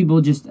some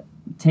people just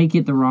take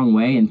it the wrong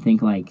way and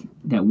think like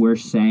that we're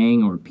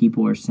saying, or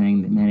people are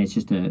saying that, man,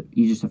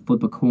 you just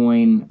flip a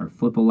coin or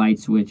flip a light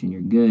switch and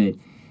you're good.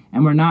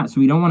 And we're not. So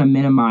we don't want to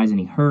minimize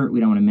any hurt. We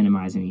don't want to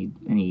minimize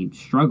any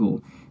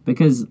struggle,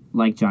 because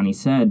like Johnny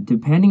said,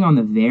 depending on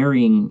the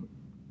varying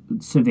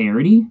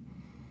severity,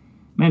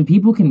 man,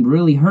 people can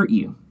really hurt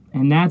you.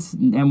 And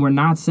we're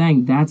not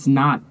saying that's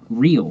not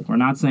real. We're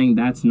not saying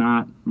that's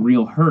not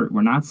real hurt.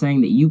 We're not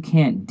saying that you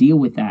can't deal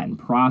with that and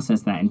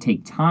process that and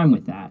take time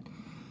with that.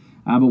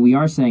 But we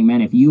are saying, man,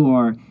 if you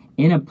are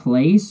in a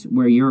place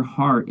where your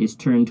heart is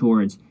turned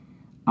towards,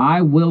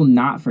 I will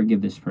not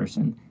forgive this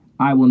person,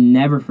 I will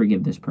never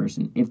forgive this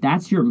person. If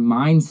that's your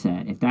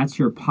mindset, if that's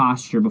your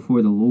posture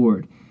before the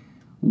Lord,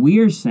 we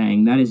are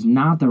saying that is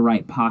not the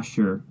right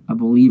posture a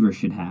believer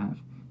should have.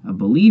 A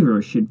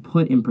believer should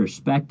put in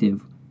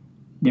perspective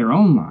their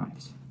own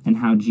lives and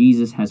how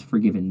Jesus has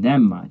forgiven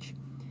them much.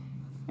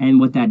 And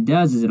what that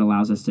does is it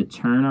allows us to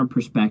turn our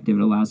perspective.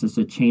 It allows us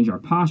to change our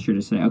posture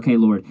to say, okay,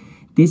 Lord,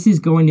 this is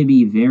going to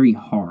be very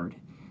hard.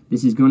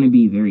 This is going to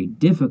be very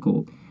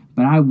difficult.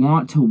 But I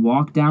want to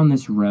walk down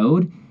this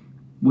road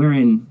where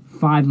in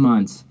 5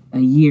 months, a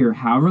year,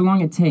 however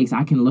long it takes,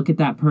 I can look at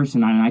that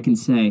person and I can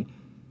say,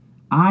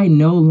 I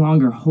no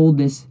longer hold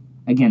this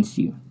against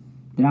you,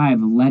 that I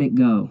have let it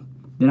go,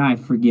 that I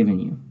have forgiven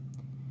you.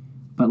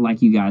 But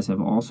like you guys have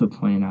also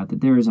pointed out,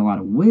 that there is a lot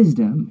of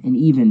wisdom, and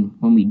even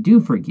when we do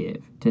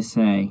forgive, to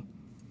say,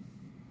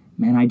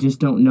 man, I just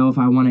don't know if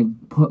I want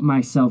to put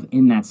myself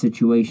in that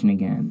situation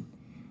again.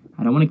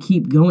 I don't want to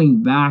keep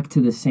going back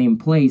to the same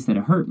place that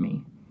it hurt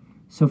me.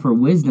 So for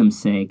wisdom's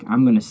sake,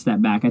 I'm going to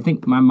step back. I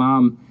think my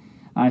mom,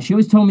 she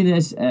always told me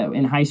this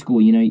in high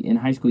school. You know, in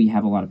high school you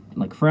have a lot of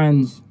like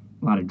friends,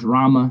 a lot of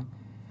drama.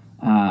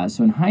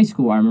 So in high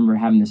school, I remember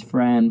having this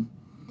friend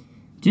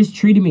just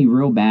treated me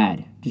real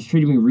bad, just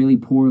treated me really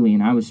poorly,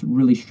 and I was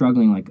really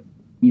struggling. Like,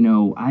 you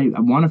know, I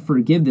want to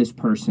forgive this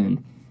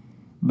person,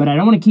 but I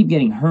don't want to keep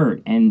getting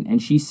hurt.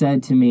 And she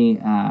said to me,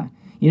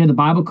 you know, the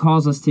Bible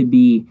calls us to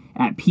be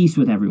at peace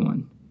with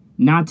everyone,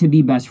 not to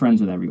be best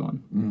friends with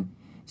everyone. Mm.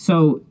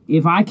 So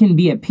if I can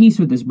be at peace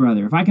with this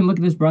brother, if I can look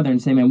at this brother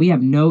and say, man, we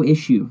have no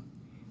issue,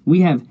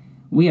 we have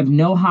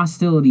no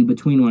hostility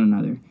between one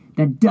another,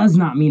 that does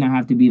not mean I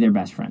have to be their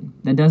best friend.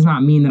 That does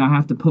not mean that I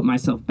have to put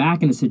myself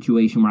back in a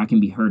situation where I can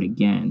be hurt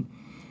again.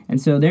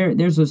 And so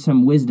there's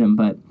some wisdom,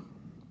 but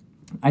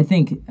I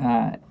think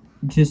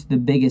just the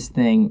biggest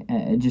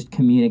thing, just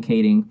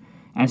communicating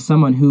as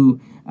someone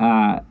who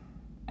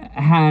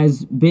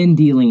has been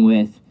dealing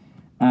with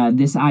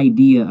this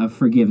idea of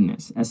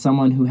forgiveness, as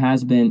someone who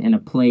has been in a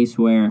place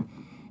where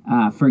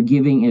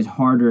forgiving is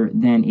harder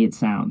than it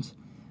sounds.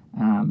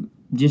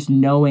 Just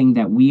knowing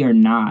that we are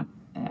not,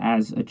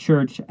 as a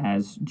church,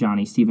 as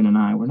Johnny, Stephen, and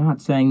I, we're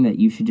not saying that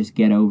you should just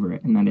get over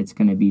it and that it's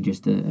going to be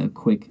just a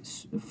quick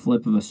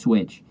flip of a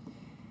switch.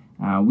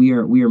 We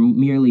are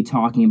merely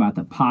talking about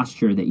the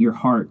posture that your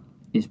heart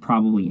is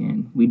probably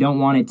in. We don't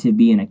want it to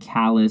be in a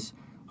callous,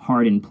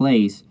 hardened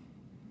place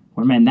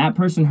where, man, that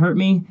person hurt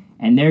me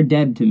and they're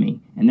dead to me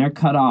and they're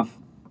cut off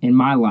in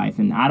my life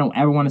and I don't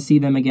ever want to see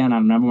them again. I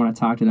don't ever want to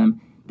talk to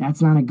them.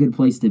 That's not a good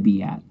place to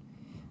be at.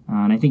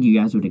 And I think you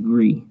guys would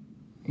agree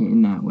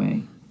in that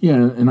way. Yeah,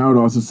 and I would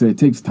also say it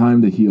takes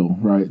time to heal,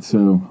 right?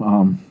 So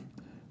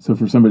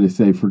for somebody to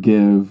say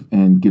forgive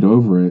and get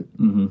over it,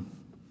 mm-hmm.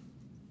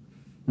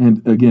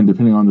 and again,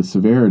 depending on the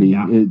severity,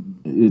 yeah.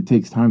 it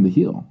takes time to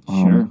heal.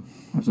 Sure,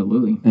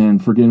 absolutely.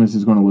 And forgiveness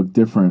is going to look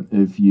different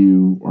if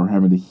you are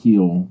having to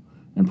heal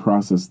and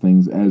process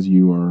things as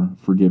you are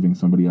forgiving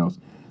somebody else.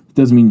 It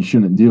doesn't mean you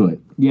shouldn't do it.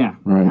 Yeah,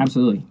 right.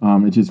 Absolutely.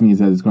 It just means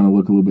that it's going to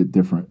look a little bit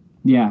different.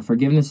 Yeah,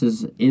 forgiveness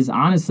is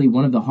honestly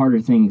one of the harder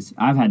things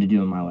I've had to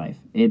do in my life.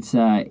 It's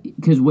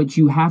because what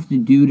you have to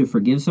do to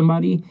forgive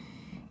somebody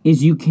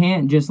is you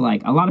can't just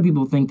like, a lot of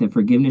people think that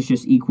forgiveness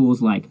just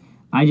equals like,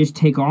 I just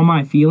take all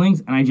my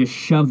feelings and I just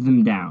shove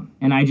them down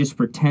and I just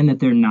pretend that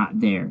they're not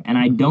there and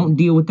I don't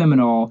deal with them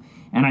at all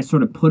and I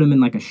sort of put them in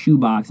like a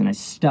shoebox and I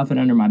stuff it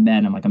under my bed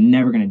and I'm like, I'm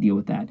never going to deal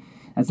with that.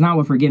 That's not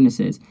what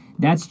forgiveness is.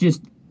 That's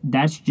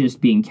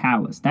just being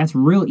callous. That's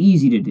real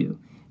easy to do.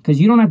 Because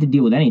you don't have to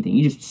deal with anything.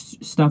 You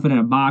just stuff it in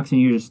a box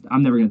and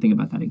I'm never going to think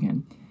about that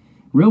again.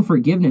 Real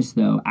forgiveness,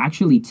 though,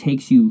 actually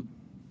takes you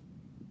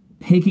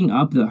picking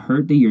up the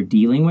hurt that you're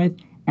dealing with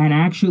and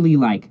actually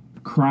like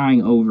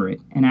crying over it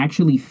and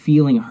actually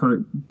feeling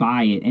hurt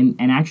by it and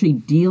actually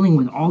dealing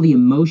with all the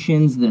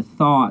emotions, the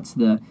thoughts,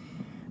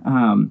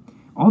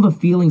 all the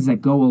feelings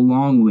that go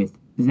along with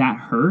that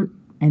hurt.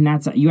 And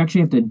that's, you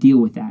actually have to deal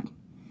with that.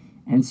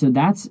 And so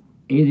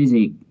it is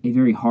a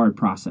very hard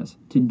process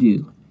to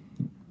do.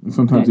 And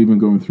sometimes even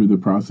going through the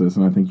process,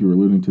 and I think you were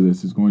alluding to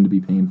this, is going to be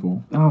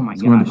painful. Oh my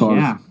it's going to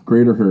gosh, cause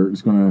greater hurt.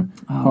 It's going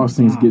to cause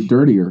things to get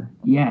dirtier.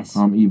 Yes.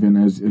 Even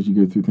as you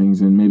go through things,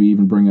 and maybe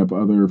even bring up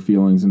other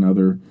feelings and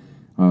other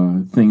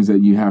things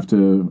that you have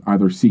to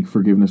either seek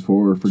forgiveness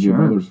for or forgive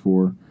others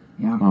for.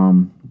 Yeah.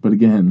 But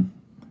again,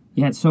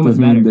 it's so much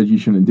better. Doesn't mean that you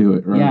shouldn't do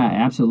it, right? Yeah,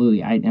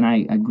 absolutely.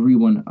 I agree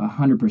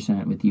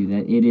 100% with you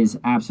that it is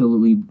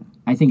absolutely.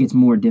 I think it's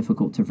more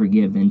difficult to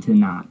forgive than to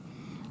not.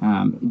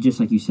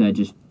 Just like you said,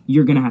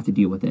 you're going to have to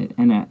deal with it.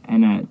 And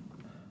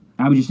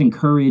I would just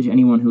encourage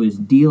anyone who is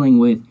dealing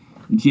with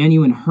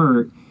genuine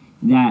hurt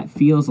that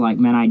feels like,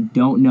 man, I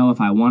don't know if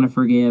I want to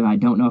forgive. I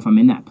don't know if I'm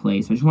in that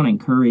place. I just want to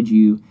encourage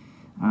you.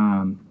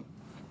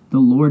 The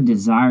Lord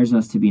desires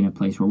us to be in a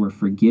place where we're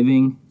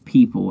forgiving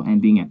people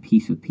and being at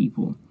peace with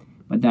people.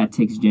 But that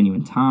takes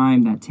genuine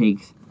time. That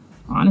takes,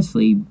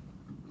 honestly,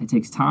 it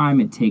takes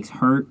time. It takes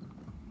hurt.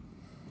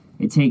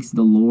 It takes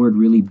the Lord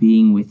really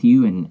being with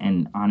you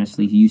and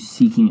honestly, you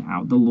seeking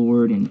out the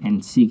Lord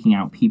and seeking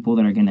out people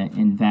that are going to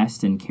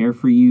invest and care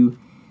for you.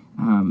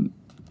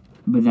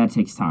 But that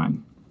takes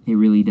time. It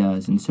really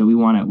does. And so we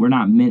don't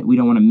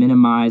want to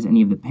minimize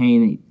any of the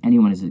pain that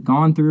anyone has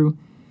gone through.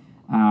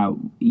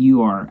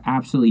 You are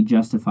absolutely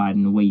justified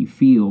in the way you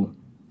feel.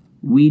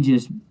 We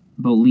just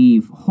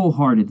believe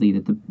wholeheartedly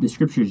that the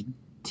scriptures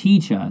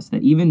teach us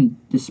that even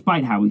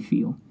despite how we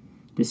feel,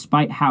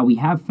 despite how we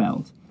have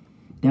felt,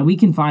 that we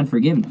can find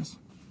forgiveness.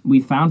 We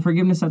found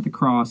forgiveness at the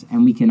cross,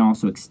 and we can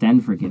also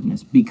extend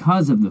forgiveness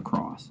because of the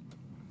cross.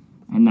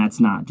 And that's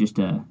not just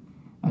a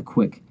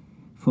quick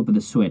flip of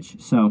the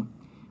switch. So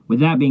with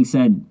that being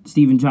said,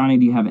 Steve and Johnny,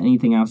 do you have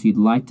anything else you'd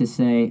like to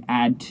say,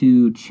 add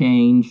to,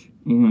 change,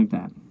 anything like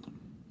that?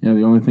 Yeah,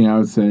 the only thing I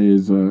would say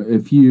is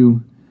if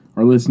you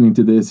are listening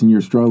to this and you're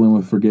struggling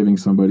with forgiving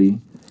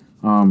somebody,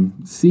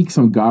 seek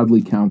some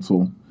godly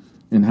counsel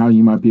and how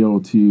you might be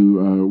able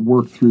to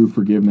work through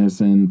forgiveness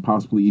and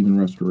possibly even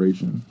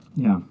restoration.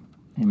 Yeah.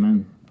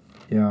 Amen.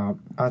 Yeah,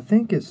 I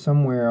think it's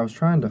somewhere. I was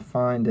trying to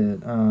find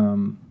it,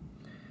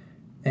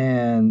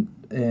 and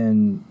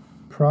in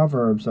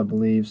Proverbs, I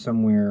believe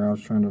somewhere. I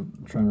was trying to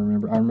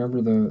remember. I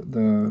remember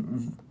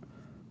the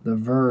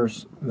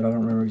verse, but I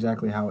don't remember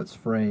exactly how it's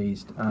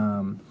phrased.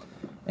 And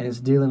it's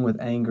dealing with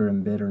anger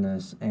and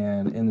bitterness.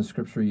 And in the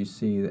scripture, you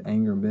see that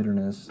anger and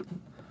bitterness,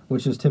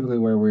 which is typically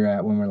where we're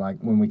at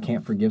when we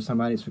can't forgive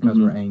somebody, it's because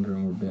we're angry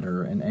and we're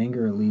bitter. And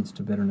anger leads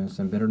to bitterness,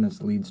 and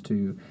bitterness leads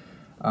to,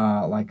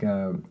 I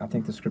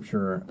think the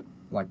scripture,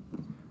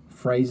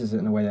 phrases it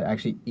in a way that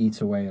actually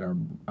eats away at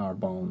our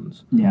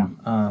bones. Yeah.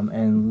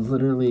 And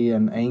literally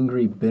an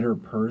angry, bitter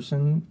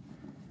person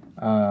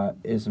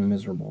is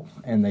miserable,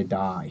 and they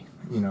die,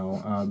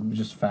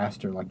 just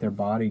faster. Like their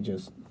body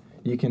just,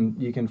 you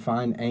can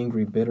find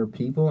angry, bitter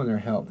people, and their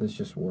health is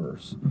just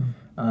worse.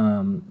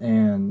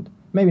 And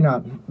maybe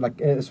not,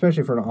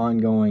 especially for an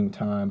ongoing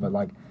time, but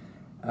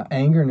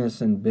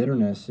angerness and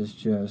bitterness is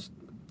just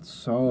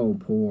so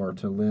poor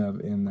to live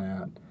in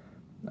that,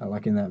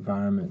 in that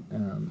environment.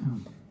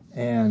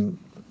 And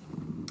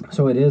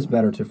so it is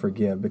better to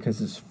forgive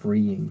because it's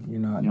freeing. You're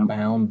not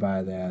bound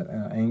by that.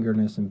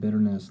 Angerness and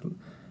bitterness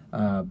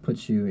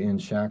puts you in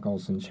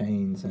shackles and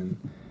chains, and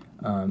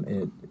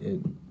it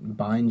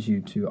binds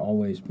you to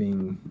always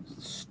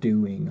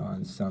stewing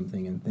on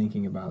something and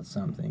thinking about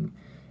something.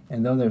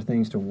 And though there are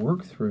things to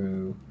work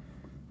through,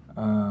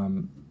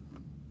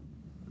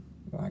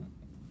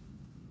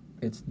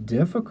 it's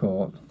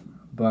difficult,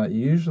 but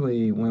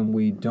usually when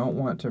we don't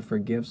want to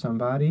forgive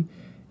somebody,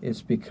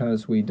 it's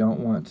because we don't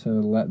want to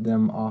let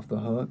them off the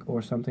hook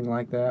or something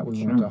like that.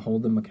 We want to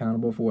hold them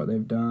accountable for what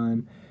they've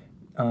done.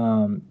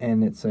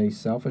 And it's a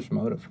selfish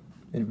motive.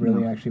 It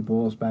really actually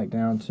boils back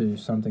down to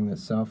something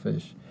that's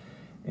selfish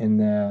in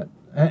that.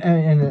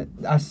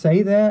 I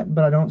say that,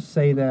 but I don't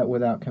say that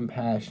without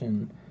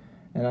compassion.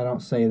 And I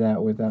don't say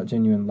that without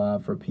genuine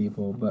love for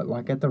people. But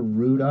at the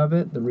root of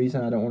it, the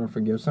reason I don't want to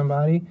forgive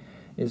somebody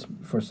is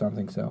for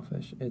something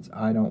selfish. It's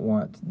I don't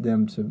want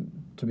them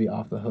to be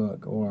off the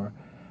hook, or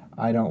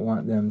I don't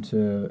want them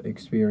to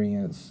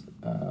experience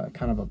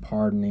kind of a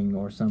pardoning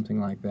or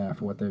something like that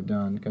for what they've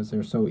done, because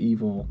they're so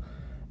evil,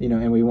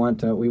 and we want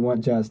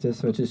justice,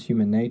 so it's just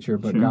human nature.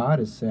 But God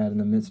has said in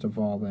the midst of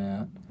all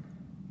that,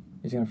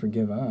 He's going to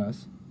forgive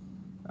us.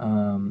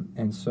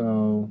 And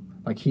so,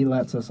 He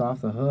lets us off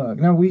the hook.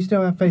 Now, we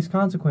still have faced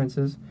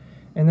consequences,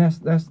 and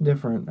that's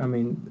different. I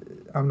mean,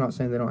 I'm not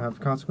saying they don't have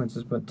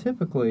consequences, but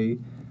typically,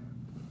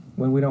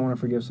 when we don't want to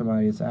forgive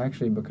somebody, it's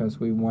actually because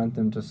we want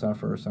them to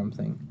suffer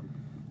something.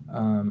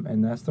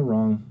 And that's the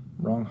wrong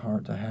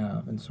heart to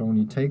have. And so when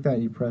you take that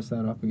and you press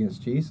that up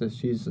against Jesus,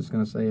 Jesus is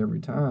going to say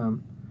every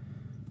time,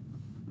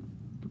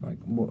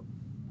 what,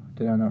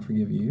 did I not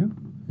forgive you?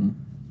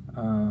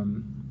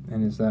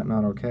 And is that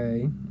not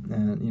okay?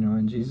 And,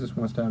 and Jesus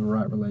wants to have a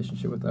right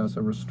relationship with us,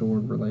 a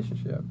restored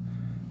relationship.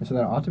 And so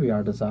that ought to be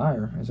our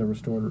desire, is a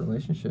restored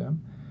relationship.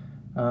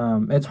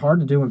 It's hard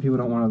to do when people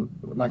don't want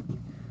to,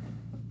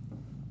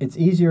 it's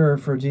easier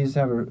for Jesus to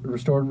have a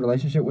restored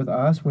relationship with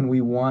us when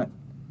we want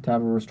to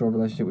have a restored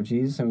relationship with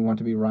Jesus and we want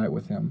to be right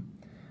with him.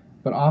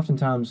 But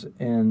oftentimes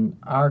in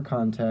our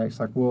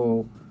context,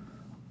 we'll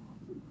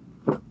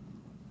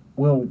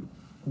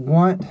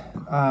want,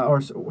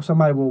 or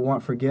somebody will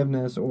want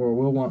forgiveness, or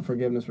we'll want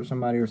forgiveness for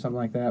somebody or something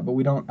like that, but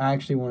we don't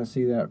actually want to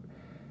see that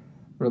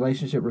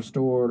relationship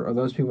restored, or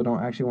those people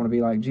don't actually want to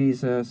be like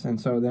Jesus, and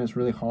so then it's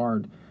really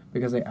hard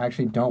because they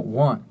actually don't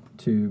want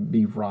to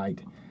be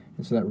right,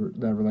 and so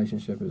that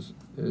relationship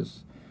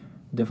is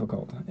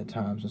difficult at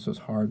times, and so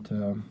it's hard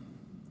to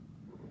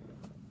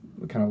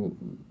kind of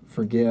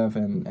forgive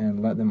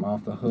and let them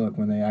off the hook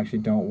when they actually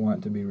don't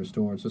want to be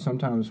restored. So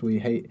sometimes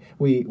we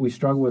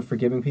struggle with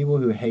forgiving people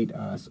who hate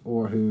us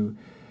or who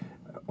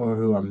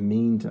are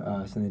mean to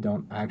us and they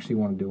don't actually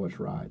want to do what's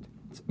right.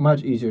 It's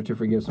much easier to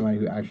forgive somebody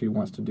who actually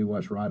wants to do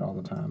what's right all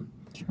the time.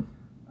 Sure.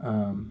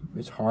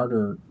 It's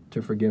harder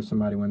to forgive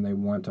somebody when they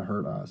want to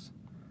hurt us.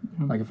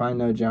 Mm-hmm. Like if I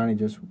know Johnny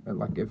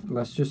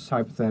let's just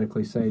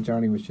hypothetically say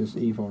Johnny was just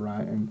evil,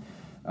 right? And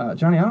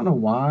Johnny, I don't know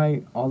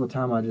why all the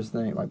time I just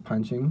think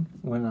punching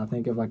when I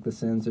think of the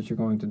sins that you're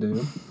going to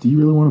do. Do you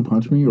really want to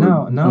punch me?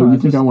 Or, no. You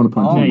think I want to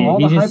punch you? All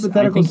the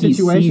hypothetical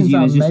situations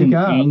I make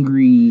up.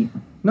 Angry.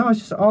 No,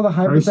 it's just all the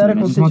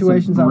hypothetical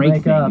situations I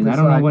make up. I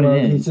don't know what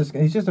it is.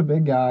 He's just a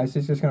big guy,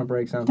 so he's just going to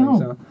break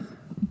something.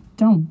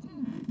 Don't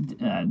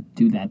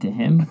do that to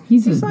him.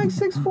 He's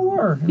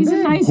 6'4". He's a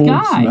nice Hulk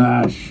guy.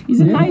 smash.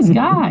 He's a nice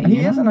guy. He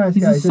is a nice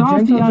guy. He's a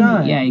softy gentle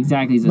giant. Yeah,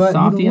 exactly. He's a but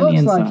softy on the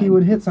inside. But he looks like he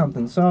would hit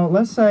something. So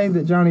let's say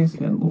that Johnny's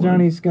going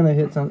to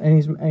hit something, and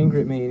he's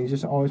angry at me, and he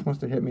just always wants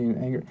to hit me in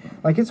anger.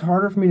 It's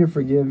harder for me to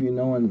forgive you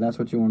knowing that's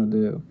what you want to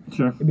do.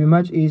 Sure. It'd be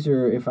much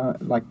easier if I,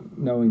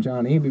 knowing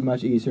Johnny, it'd be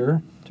much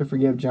easier to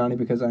forgive Johnny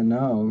because I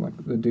know,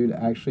 the dude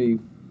actually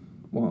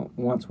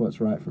wants what's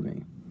right for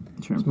me.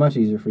 Sure. It's much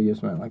easier for you to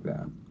somebody like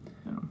that.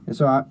 Yeah. And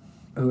so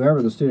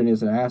whoever the student is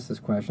that asked this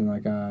question,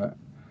 I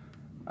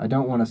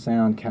don't want to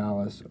sound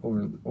callous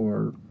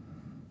or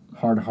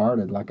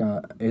hard-hearted.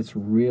 It's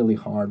really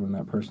hard when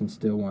that person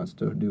still wants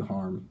to do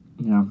harm.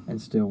 Yeah.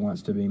 And still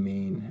wants to be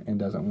mean and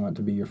doesn't want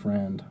to be your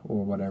friend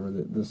or whatever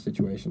the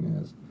situation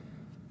is.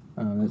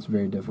 That's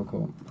very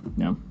difficult.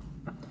 Yeah.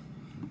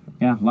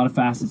 Yeah, a lot of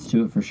facets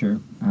to it for sure.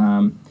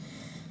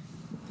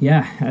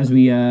 As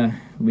we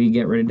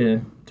get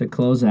ready to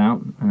close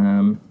out,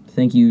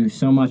 thank you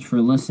so much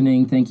for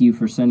listening. Thank you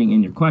for sending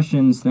in your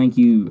questions. Thank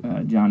you,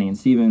 Johnny and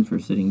Steven, for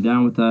sitting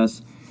down with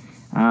us.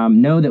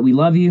 Know that we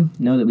love you.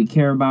 Know that we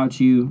care about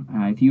you.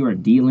 If you are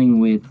dealing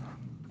with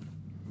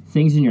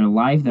things in your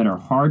life that are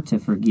hard to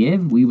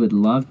forgive, we would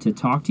love to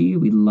talk to you.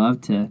 We'd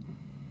love to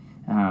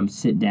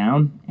sit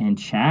down and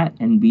chat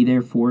and be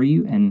there for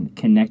you and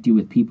connect you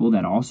with people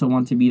that also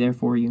want to be there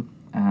for you.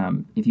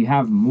 If you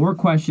have more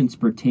questions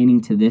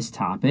pertaining to this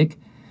topic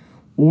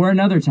or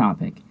another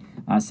topic,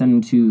 send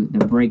them to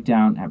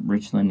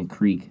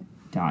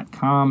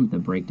thebreakdown@richlandcreek.com,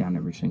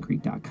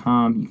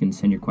 thebreakdown@richlandcreek.com. You can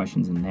send your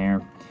questions in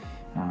there.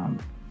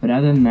 But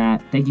other than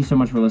that, thank you so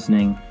much for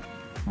listening.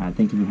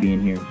 Thank you for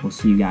being here. We'll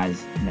see you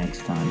guys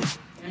next time.